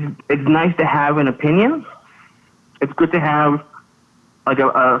 It's nice to have an opinion. It's good to have like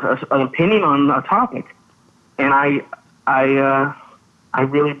an opinion on a topic. And I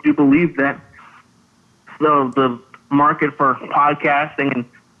really do believe that the market for podcasting and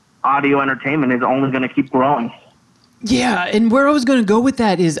audio entertainment is only going to keep growing. Yeah, and where I was going to go with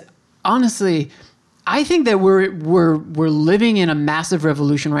that is, honestly, I think that we're living in a massive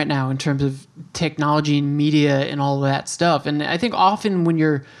revolution right now in terms of technology and media and all of that stuff. And I think often when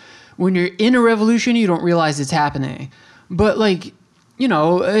you're in a revolution, you don't realize it's happening. But like, you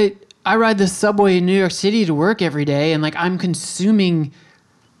know, I ride the subway in New York City to work every day, and like I'm consuming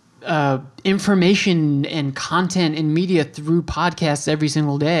information and content and media through podcasts every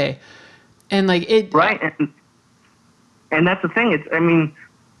single day. And like it, right. And that's the thing.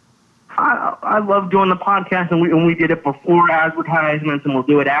 I love doing the podcast, and we did it before advertisements, and we'll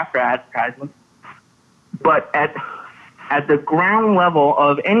do it after advertisements. But at the ground level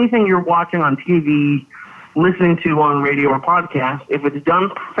of anything you're watching on TV, listening to on radio or podcast, if it's done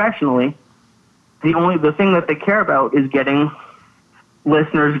professionally, the thing that they care about is getting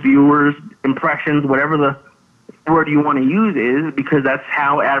listeners, viewers, impressions, whatever the word you want to use is, because that's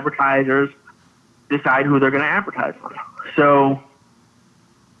how advertisers decide who they're going to advertise on. So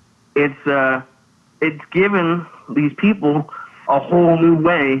it's given these people a whole new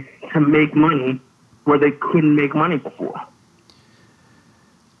way to make money where they couldn't make money before.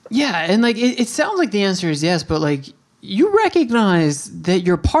 Yeah, and like it sounds like the answer is yes, but like you recognize that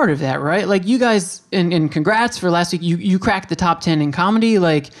you're part of that, right? Like you guys, and congrats for last week. You cracked the top 10 in comedy.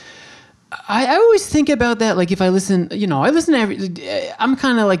 Like I always think about that. Like if I listen, I listen to I'm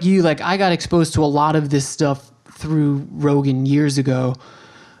kind of like you. Like I got exposed to a lot of this stuff through Rogan years ago.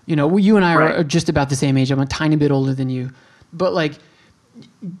 You and I are just about the same age. I'm a tiny bit older than you, but like,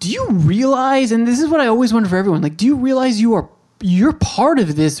 do you realize? And this is what I always wonder for everyone. Like, do you realize you're part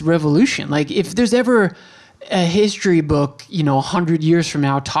of this revolution? Like if there's ever a history book, 100 years from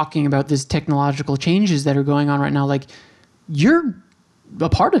now talking about this technological changes that are going on right now, like you're a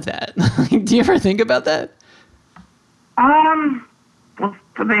part of that. Do you ever think about that? Well,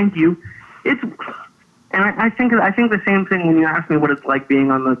 thank you. And I think the same thing when you ask me what it's like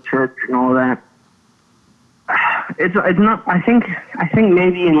being on the church and all that. It's not. I think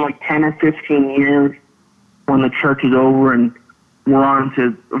maybe in like 10 or 15 years, when the church is over and we're on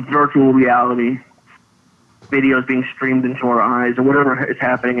to virtual reality, videos being streamed into our eyes or whatever is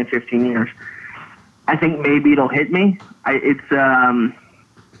happening in 15 years, I think maybe it'll hit me. I'm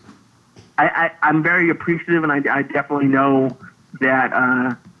very appreciative, and I definitely know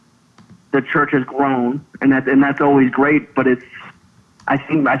that the church has grown, and that's always great. But I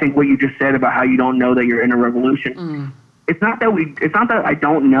think what you just said about how you don't know that you're in a revolution. It's not that I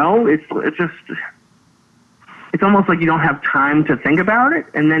don't know. It's almost like you don't have time to think about it.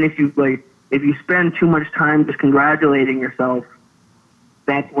 And then if you spend too much time just congratulating yourself,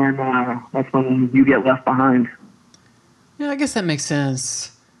 that's when you get left behind. Yeah, I guess that makes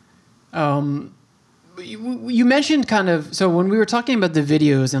sense. You mentioned kind of, so when we were talking about the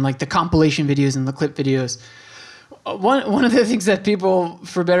videos and like the compilation videos and the clip videos, one of the things that people,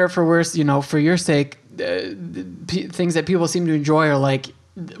 for better or for worse, for your sake, things that people seem to enjoy are like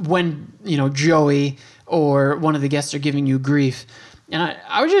when, Joey or one of the guests are giving you grief. And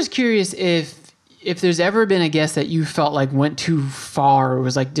I was just curious if there's ever been a guest that you felt like went too far or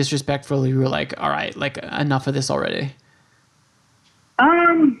was like disrespectful, you were like, all right, like enough of this already.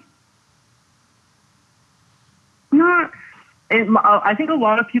 I think a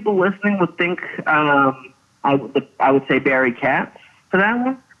lot of people listening would think I would say Barry Katz for that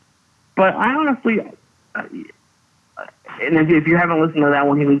one, but I honestly, and if you haven't listened to that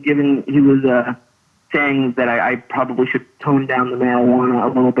one, he was saying that I probably should tone down the marijuana a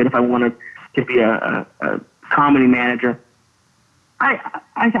little bit if I wanted to be a comedy manager.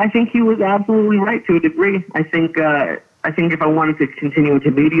 I think he was absolutely right to a degree. I think if I wanted to continue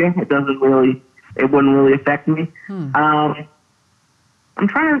into media, it wouldn't really affect me. I'm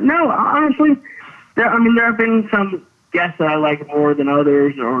trying to, no, honestly, there have been some guests that I like more than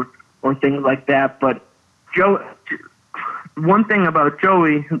others or things like that, but one thing about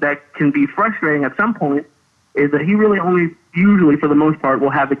Joey that can be frustrating at some point is that he really only, usually for the most part, will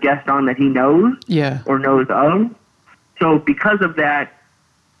have a guest on that he knows or knows of. So because of that,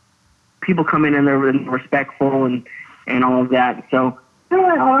 people come in and they're respectful and all of that. So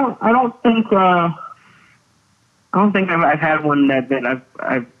I don't think I've had one that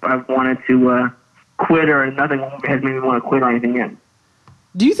I've wanted to quit, or nothing has made me want to quit or anything yet.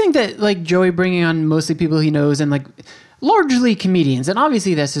 Do you think that like Joey bringing on mostly people he knows and like largely comedians, and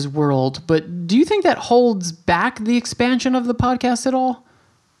obviously that's his world, but do you think that holds back the expansion of the podcast at all?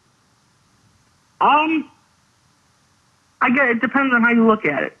 I guess it depends on how you look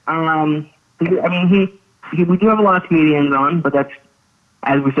at it. We do have a lot of comedians on, but that's,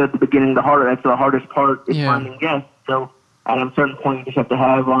 as we said at the beginning, that's the hardest part is finding guests. So at a certain point, you just have to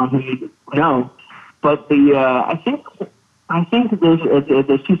have on who you know. But I think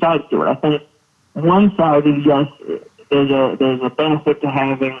there's two sides to it. I think one side is yes, there's a benefit to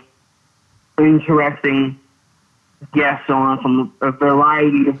having interesting guests on from a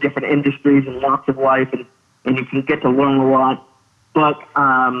variety of different industries and walks of life, and you can get to learn a lot. But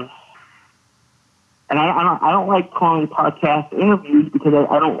and I don't like calling podcasts interviews because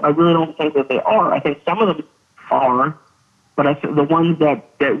I really don't think that they are. I think some of them are, but the ones that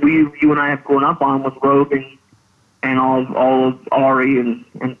you and I have grown up on with Rogan and all of Ari and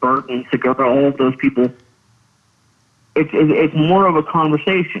Burton together, all of those people, it's more of a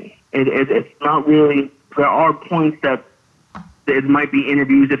conversation. It's not really. There are points that it might be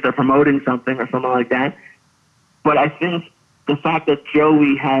interviews if they're promoting something or something like that. But I think the fact that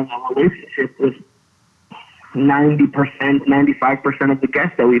Joey has a relationship with 90%, 95% of the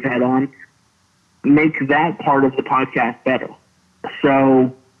guests that we've had on makes that part of the podcast better.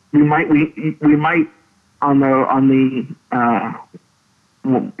 So we might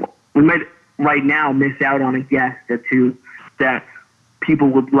right now miss out on a guest or two that people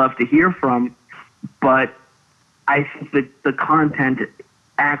would love to hear from, but I think that the content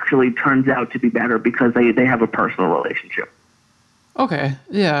actually turns out to be better because they have a personal relationship. Okay,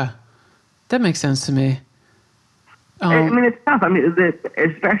 yeah, that makes sense to me. I mean, it's tough. I mean,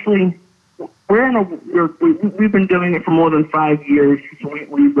 especially we've been doing it for more than 5 years. So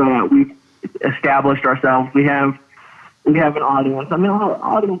we've established ourselves. We have an audience. I mean, our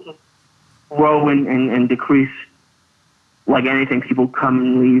audiences grow and decrease like anything. People come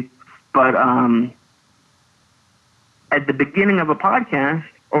and leave, but at the beginning of a podcast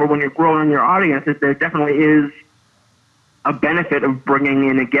or when you're growing your audience, there definitely is a benefit of bringing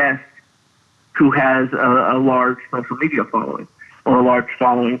in a guest who has a large social media following or a large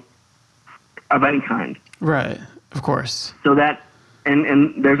following of any kind. Right, of course. So that,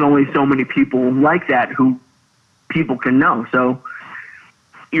 and there's only so many people like that who people can know. So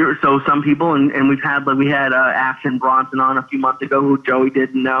some people, and we had Action Bronson on a few months ago who Joey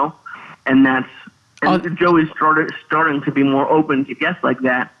didn't know, and Joey's starting to be more open to guests like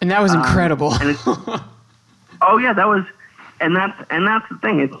that. And that was incredible. And oh yeah, and that's the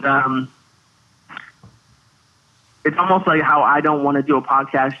thing. It's almost like how I don't want to do a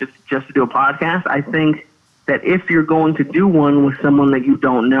podcast just to do a podcast. I think that if you're going to do one with someone that you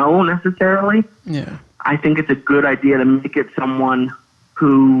don't know necessarily, yeah, I think it's a good idea to make it someone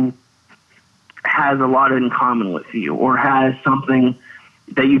who has a lot in common with you or has something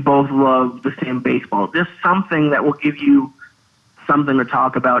that you both love, the same baseball, just something that will give you something to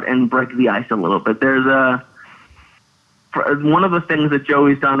talk about and break the ice a little bit. There's one of the things that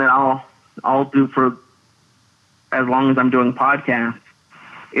Joey's done that I'll do for as long as I'm doing podcasts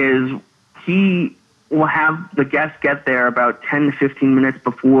is he will have the guests get there about 10 to 15 minutes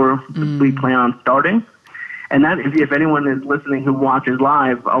before we plan on starting. And that is, if anyone is listening who watches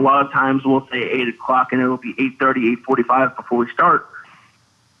live, a lot of times we'll say 8 o'clock and it'll be 8:30, 8:45 before we start.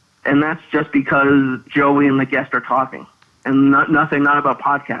 And that's just because Joey and the guest are talking and not about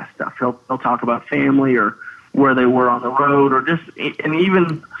podcast stuff. He'll talk about family or where they were on the road or just, and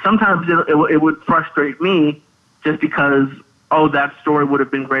even sometimes it would frustrate me just because, that story would have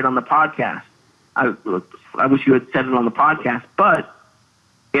been great on the podcast. I wish you had said it on the podcast, but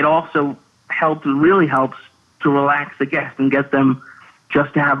it also really helps to relax the guest and get them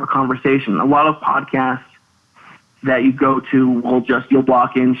just to have a conversation. A lot of podcasts that you go to you'll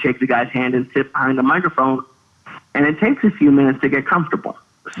walk in, shake the guy's hand, and sit behind the microphone, and it takes a few minutes to get comfortable.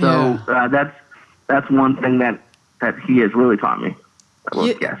 So that's one thing that he has really taught me.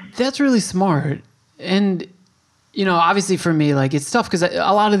 That's really smart. And obviously for me, like, it's tough because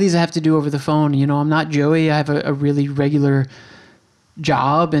a lot of these I have to do over the phone. I'm not Joey. I have a really regular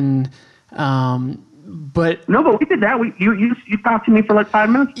job, and but we did that. You talked to me for like 5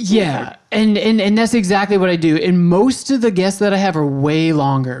 minutes. Yeah, and that's exactly what I do. And most of the guests that I have are way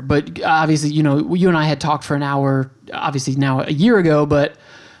longer. But obviously, you and I had talked for an hour. Obviously now a year ago, but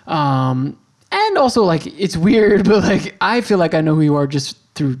and also like it's weird, but like I feel like I know who you are just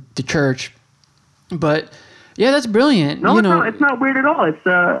through the church, but. Yeah, that's brilliant. No, it's not weird at all. It's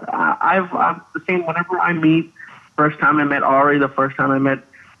I'm the same whenever I meet. First time I met Ari, the first time I met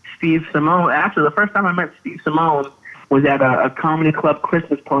Steve Simone. Actually, the first time I met Steve Simone was at a comedy club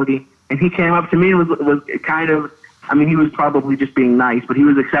Christmas party, and he came up to me and was kind of, I mean, he was probably just being nice, but he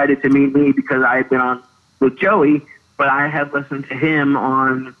was excited to meet me because I had been on with Joey, but I had listened to him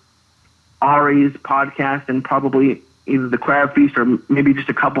on Ari's podcast and probably either the Crab Feast or maybe just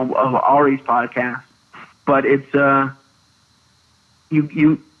a couple of Ari's podcasts. But it's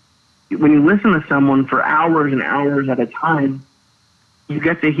you when you listen to someone for hours and hours at a time, you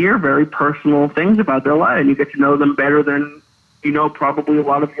get to hear very personal things about their life, and you get to know them better than probably a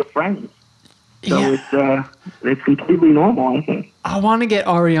lot of your friends. So it's completely normal, I think. I want to get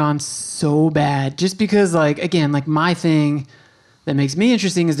Ari on so bad, just because, like, again, like my thing that makes me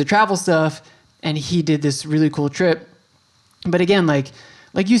interesting is the travel stuff, and he did this really cool trip. But again, like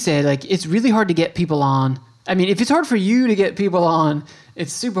you said, like it's really hard to get people on. I mean, if it's hard for you to get people on,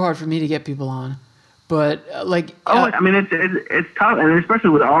 it's super hard for me to get people on. But I mean, it's tough, and especially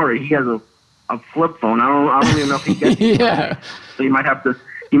with Ari, he has a flip phone. I don't even know if he gets it. Yeah. So you might have to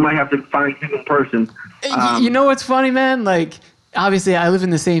find him in person. You know what's funny, man? Like, obviously, I live in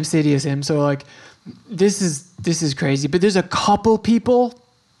the same city as him, so like, this is crazy. But there's a couple people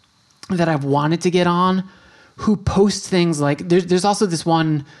that I've wanted to get on who post things like there's also this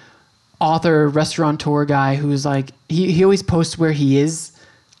one author, restaurateur guy who's like he always posts where he is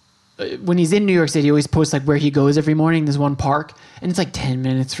when he's in New York City. He always posts like where he goes every morning. There's one park, and it's like 10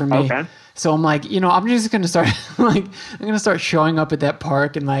 minutes from me. So I'm like, I'm just gonna start I'm gonna start showing up at that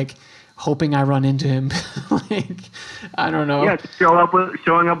park and like hoping I run into him. Like, I don't know. Yeah, showing up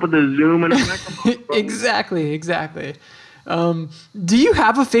with a Zoom and a microphone. Exactly. Do you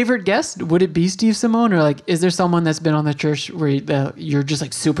have a favorite guest? Would it be Steve Simone, or like, is there someone that's been on the church where you're just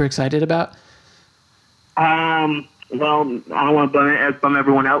like super excited about? Well, I don't want to bum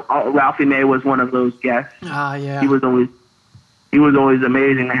everyone out. Ralphie May was one of those guests. Ah, yeah. He was always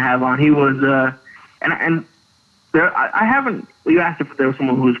amazing to have on. He was, and there, I haven't. You asked if there was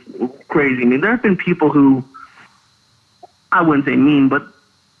someone who was crazy. I mean, there have been people who I wouldn't say mean, but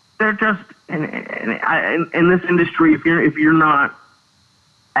they're just in this industry. If you're not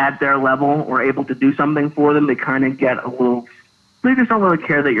at their level or able to do something for them, they kind of get a little. They just don't really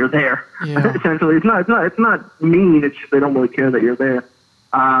care that you're there. Yeah. Essentially, it's not mean. It's just they don't really care that you're there.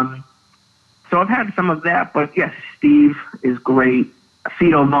 So I've had some of that, but yes, Steve is great.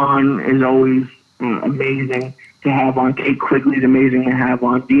 Theo Vaughn is always amazing to have on. Kate Quigley's amazing to have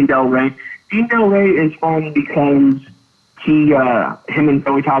on. Dean Del Rey. Dean Del Rey is fun because him and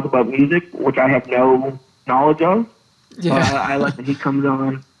Joey talk about music, which I have no knowledge of. Yeah. I like that he comes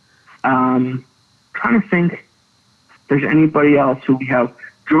on. Trying to think if there's anybody else who we have.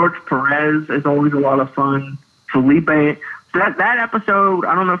 George Perez is always a lot of fun. Felipe. That episode,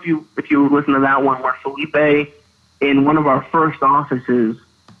 I don't know if you listen to that one, where Felipe in one of our first offices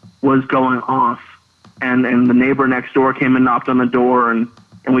was going off, and the neighbor next door came and knocked on the door, and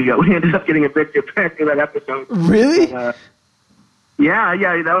we ended up getting evicted after that episode. Really? Yeah,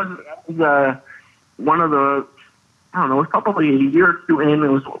 that was one of the, I don't know, it was probably a year or two in. It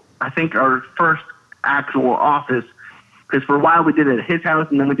was, I think, our first actual office, because for a while we did it at his house,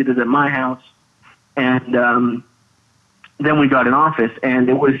 and then we did it at my house, and then we got an office, and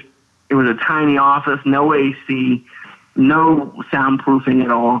it was a tiny office, no AC, no soundproofing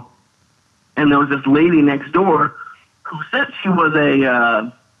at all, and there was this lady next door who said she was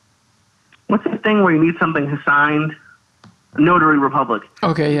a what's that thing where you need something signed? A notary republic.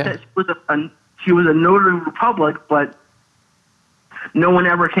 Okay, yeah. She was a notary republic, but no one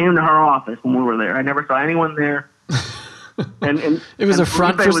ever came to her office when we were there. I never saw anyone there. And it was a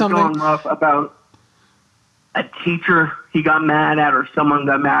front for something? Going rough about a teacher he got mad at, or someone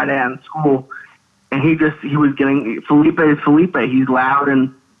got mad at in school, and he was getting, Felipe, he's loud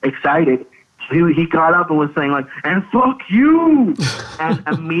and excited. He got up and was saying, like, and fuck you! And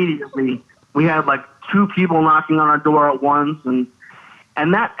immediately we had like two people knocking on our door at once, and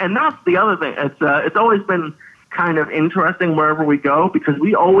that's the other thing. It's always been kind of interesting wherever we go, because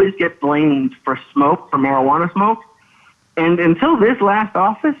we always get blamed for marijuana smoke. And until this last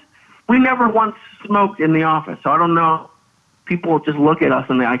office, we never once smoked in the office. So I don't know. People just look at us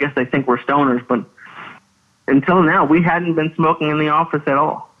and I guess they think we're stoners, but until now, we hadn't been smoking in the office at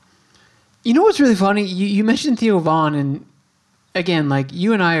all. You know what's really funny? You mentioned Theo Vaughn, and again, like,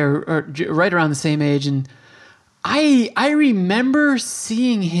 you and I are right around the same age, and I remember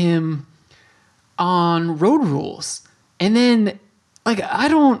seeing him on Road Rules, and then, like,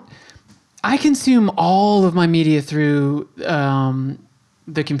 I consume all of my media through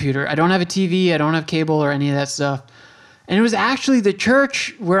the computer. I don't have a TV, I don't have cable or any of that stuff. And it was actually the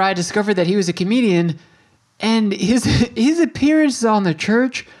church where I discovered that he was a comedian, and his appearances on the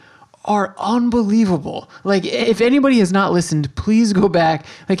church are unbelievable. Like, if anybody has not listened, please go back.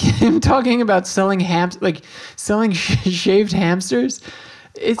 Like, him talking about selling shaved hamsters.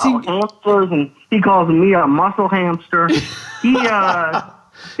 Hamsters, and he calls me a muscle hamster.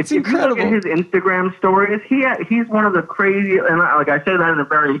 If incredible. You look at his Instagram stories, he's one of the crazy, and I say that in a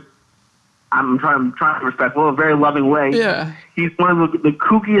very, I'm trying to respect, a very loving way. Yeah. He's one of the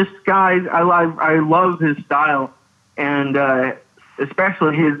kookiest guys. I love his style, and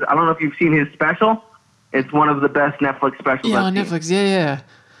especially his, I don't know if you've seen his special. It's one of the best Netflix specials. Yeah, on Netflix. Yeah.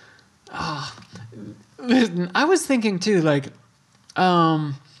 Oh, listen, I was thinking too, like,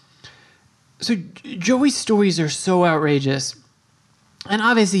 so Joey's stories are so outrageous. And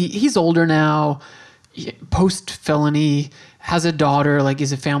obviously, he's older now, post-felony, has a daughter, like,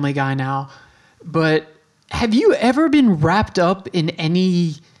 is a family guy now. But have you ever been wrapped up in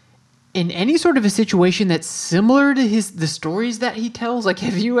any sort of a situation that's similar to the stories that he tells? Like,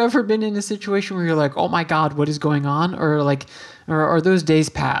 have you ever been in a situation where you're like, oh my God, what is going on? Or are those days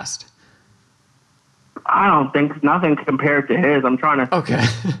past? I don't think, nothing compared to his. I'm trying to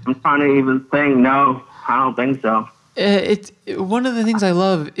even think, no, I don't think so. It's one of the things I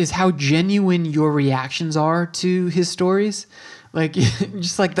love is how genuine your reactions are to his stories, like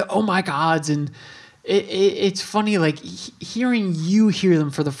just like the oh my gods, and it's funny, like hearing you hear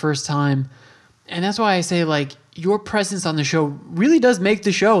them for the first time, and that's why I say, like, your presence on the show really does make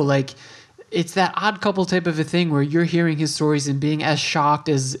the show. Like, it's that odd couple type of a thing where you're hearing his stories and being as shocked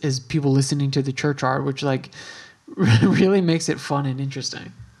as people listening to the church are, which like really makes it fun and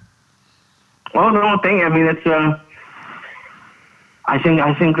interesting. Well, no thing. I mean, it's. I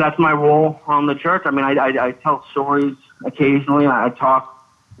think that's my role on the church. I mean, I tell stories occasionally. I talk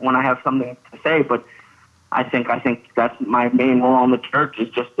when I have something to say, but I think that's my main role on the church is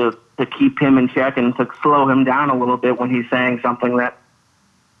just to keep him in check and to slow him down a little bit when he's saying something that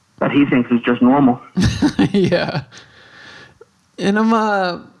he thinks is just normal. Yeah. And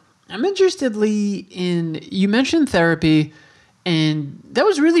I'm interested, Lee, in, you mentioned therapy, and that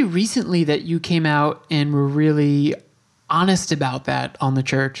was really recently that you came out and were really honest about that on the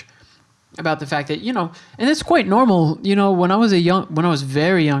church, about the fact that, you know, and it's quite normal. You know, when I was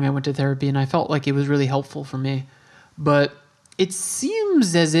very young, I went to therapy and I felt like it was really helpful for me. But it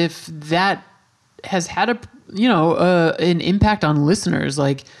seems as if that has had an impact on listeners.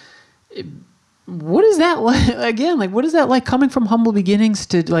 Like, what is that like? Again, like, what is that like coming from humble beginnings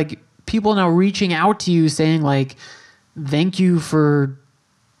to like people now reaching out to you saying like, thank you for,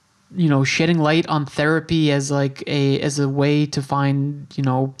 you know, shedding light on therapy as like as a way to find, you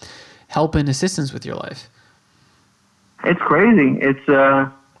know, help and assistance with your life? It's crazy. It's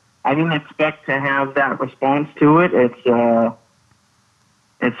I didn't expect to have that response to it. It's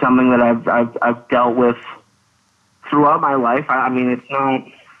something that I've dealt with throughout my life. I mean, it's not.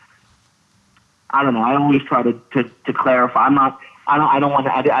 I don't know. I always try to clarify.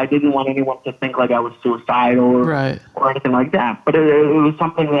 I didn't want anyone to think like I was suicidal or anything like that. But it was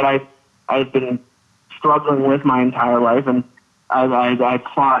something that I've been struggling with my entire life, and I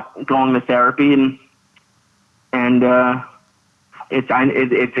fought going to therapy, and it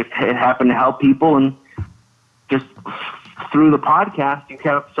happened to help people, and just through the podcast, you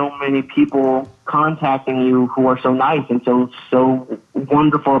have so many people contacting you who are so nice and so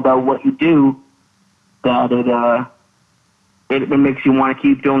wonderful about what you do that it makes you want to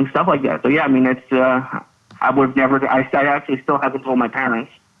keep doing stuff like that. So yeah, I mean, it's I would never. I actually still haven't told my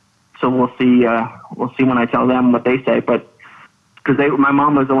parents, so we'll see. We'll see when I tell them what they say. But because my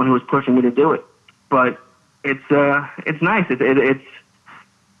mom was the one who was pushing me to do it. But it's nice. It's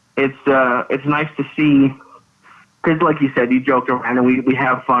nice to see. Because, like you said, you joked around and we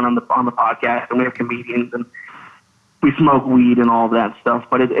have fun on the podcast, and we have comedians and we smoke weed and all that stuff.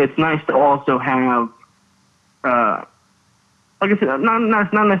 But it's nice to also have, like I said,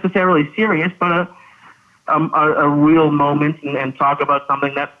 not necessarily serious, but a real moment and talk about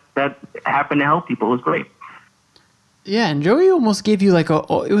something that happened to help people. It was great. Yeah, and Joey almost gave you like it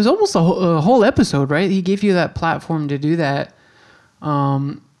was almost a whole episode, right? He gave you that platform to do that.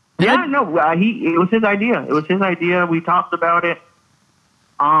 It was his idea. It was his idea. We talked about it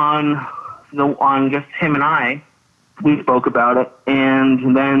on just him and I. We spoke about it,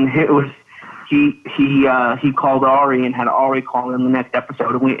 and then it was he called Ari and had Ari call in the next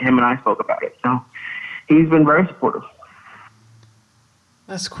episode, and him and I spoke about it. So he's been very supportive.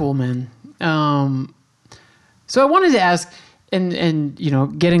 That's cool, man. So I wanted to ask, and you know,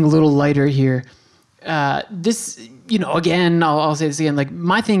 getting a little lighter here. This, you know, again, I'll say this again. Like,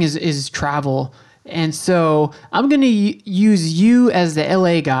 my thing is travel, and so I'm going to use you as the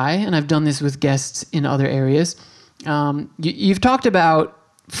LA guy, and I've done this with guests in other areas. You've talked about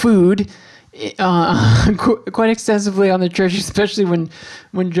food quite extensively on the church, especially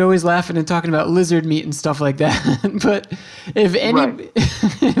when Joey's laughing and talking about lizard meat and stuff like that. But if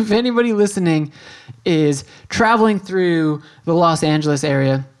anybody listening is traveling through the Los Angeles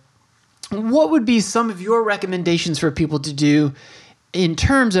area, what would be some of your recommendations for people to do in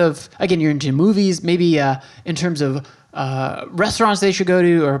terms of, again, you're into movies, maybe in terms of restaurants they should go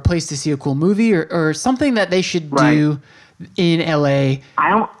to, or a place to see a cool movie, or something that they should do in LA?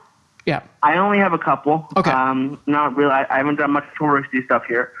 I only have a couple. Okay. Not really. I haven't done much touristy stuff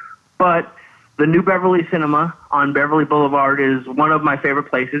here, but the New Beverly Cinema on Beverly Boulevard is one of my favorite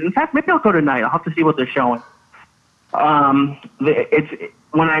places. In fact, maybe I'll go tonight. I'll have to see what they're showing. It's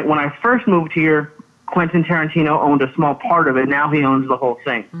when I first moved here, Quentin Tarantino owned a small part of it. Now he owns the whole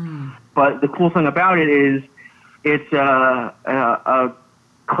thing. But the cool thing about it is it's a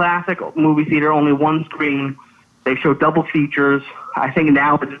classic movie theater, only one screen. They show double features. I think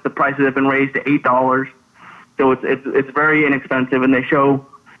now the prices have been raised to $8, so it's very inexpensive. And they show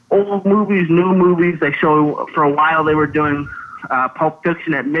old movies, new movies. They show, for a while they were doing Pulp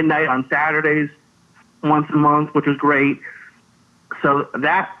Fiction at midnight on Saturdays once a month, which was great. So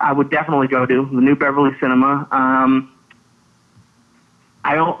that I would definitely go to, the New Beverly Cinema. I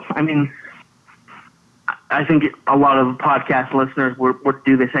think a lot of podcast listeners would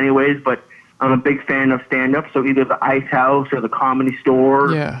do this anyways, but I'm a big fan of stand-up, so either the Ice House or the Comedy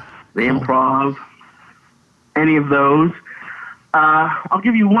Store the improv, any of those. I'll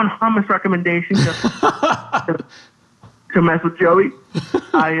give you one hummus recommendation just to mess with Joey.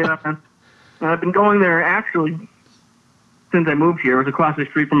 I've been going there actually since I moved here. It was across the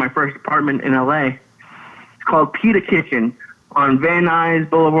street from my first apartment in LA. It's called Pita Kitchen on Van Nuys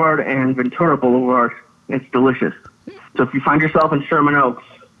Boulevard and Ventura Boulevard. It's delicious. So if you find yourself in Sherman Oaks,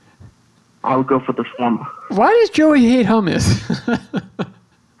 I would go for the shawarma. Why does Joey hate hummus?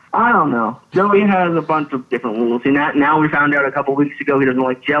 I don't know. Joey has a bunch of different rules. Now we found out a couple weeks ago he doesn't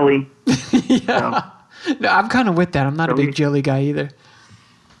like jelly. Yeah. So, no, I'm kind of with that. I'm not a big jelly guy either.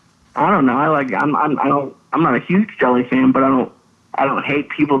 I don't know. I'm not a huge jelly fan, but I don't hate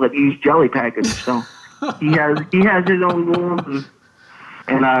people that use jelly packets. So he has his own rules,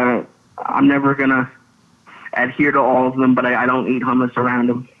 and I'm never gonna adhere to all of them. But I don't eat hummus around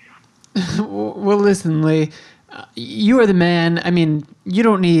him. Well, listen, Lee, you are the man. I mean, you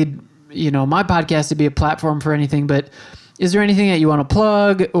don't need my podcast to be a platform for anything, but is there anything that you want to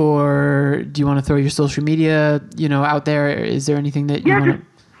plug, or do you want to throw your social media out there? Is there anything that you want to?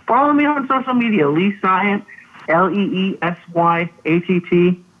 Follow me on social media, Lee Syatt, LeeSyatt.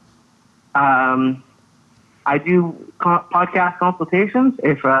 I do podcast consultations.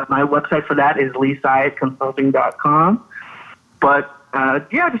 If my website for that is leesyattconsulting.com. But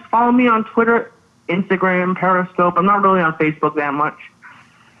just follow me on Twitter, Instagram, Periscope. I'm not really on Facebook that much.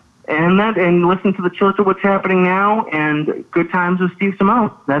 And listen to the Church of What's Happening Now and Good Times with Steve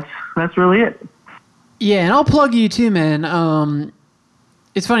Simone. That's really it. Yeah, and I'll plug you too, man.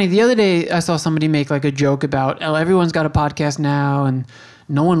 It's funny. The other day, I saw somebody make like a joke about, everyone's got a podcast now and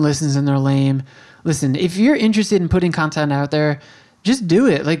no one listens and they're lame. Listen, if you're interested in putting content out there, just do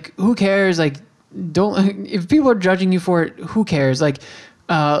it. Like, who cares? Like, if people are judging you for it, who cares? Like,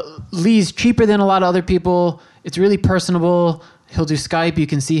 Lee's cheaper than a lot of other people. It's really personable. He'll do Skype. You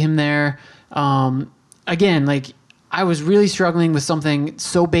can see him there. Again, like, I was really struggling with something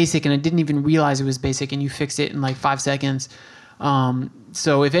so basic and I didn't even realize it was basic, and you fixed it in like 5 seconds.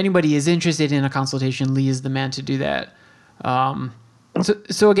 So if anybody is interested in a consultation, Lee is the man to do that.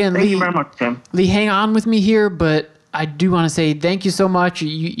 So again, thank Lee, you very much, Tim. Lee, hang on with me here, but I do want to say thank you so much.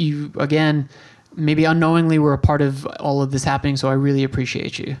 You again, maybe unknowingly were a part of all of this happening, so I really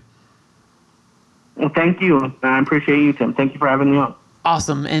appreciate you. Well, thank you. I appreciate you, Tim. Thank you for having me on.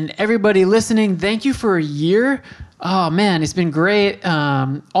 Awesome. And everybody listening, thank you for a year. Oh man, it's been great.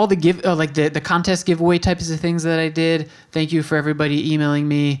 All the the contest giveaway types of things that I did. Thank you for everybody emailing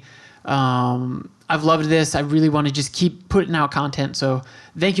me. I've loved this. I really want to just keep putting out content. So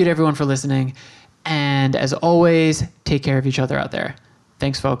thank you to everyone for listening. And as always, take care of each other out there.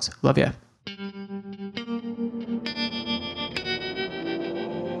 Thanks, folks. Love you.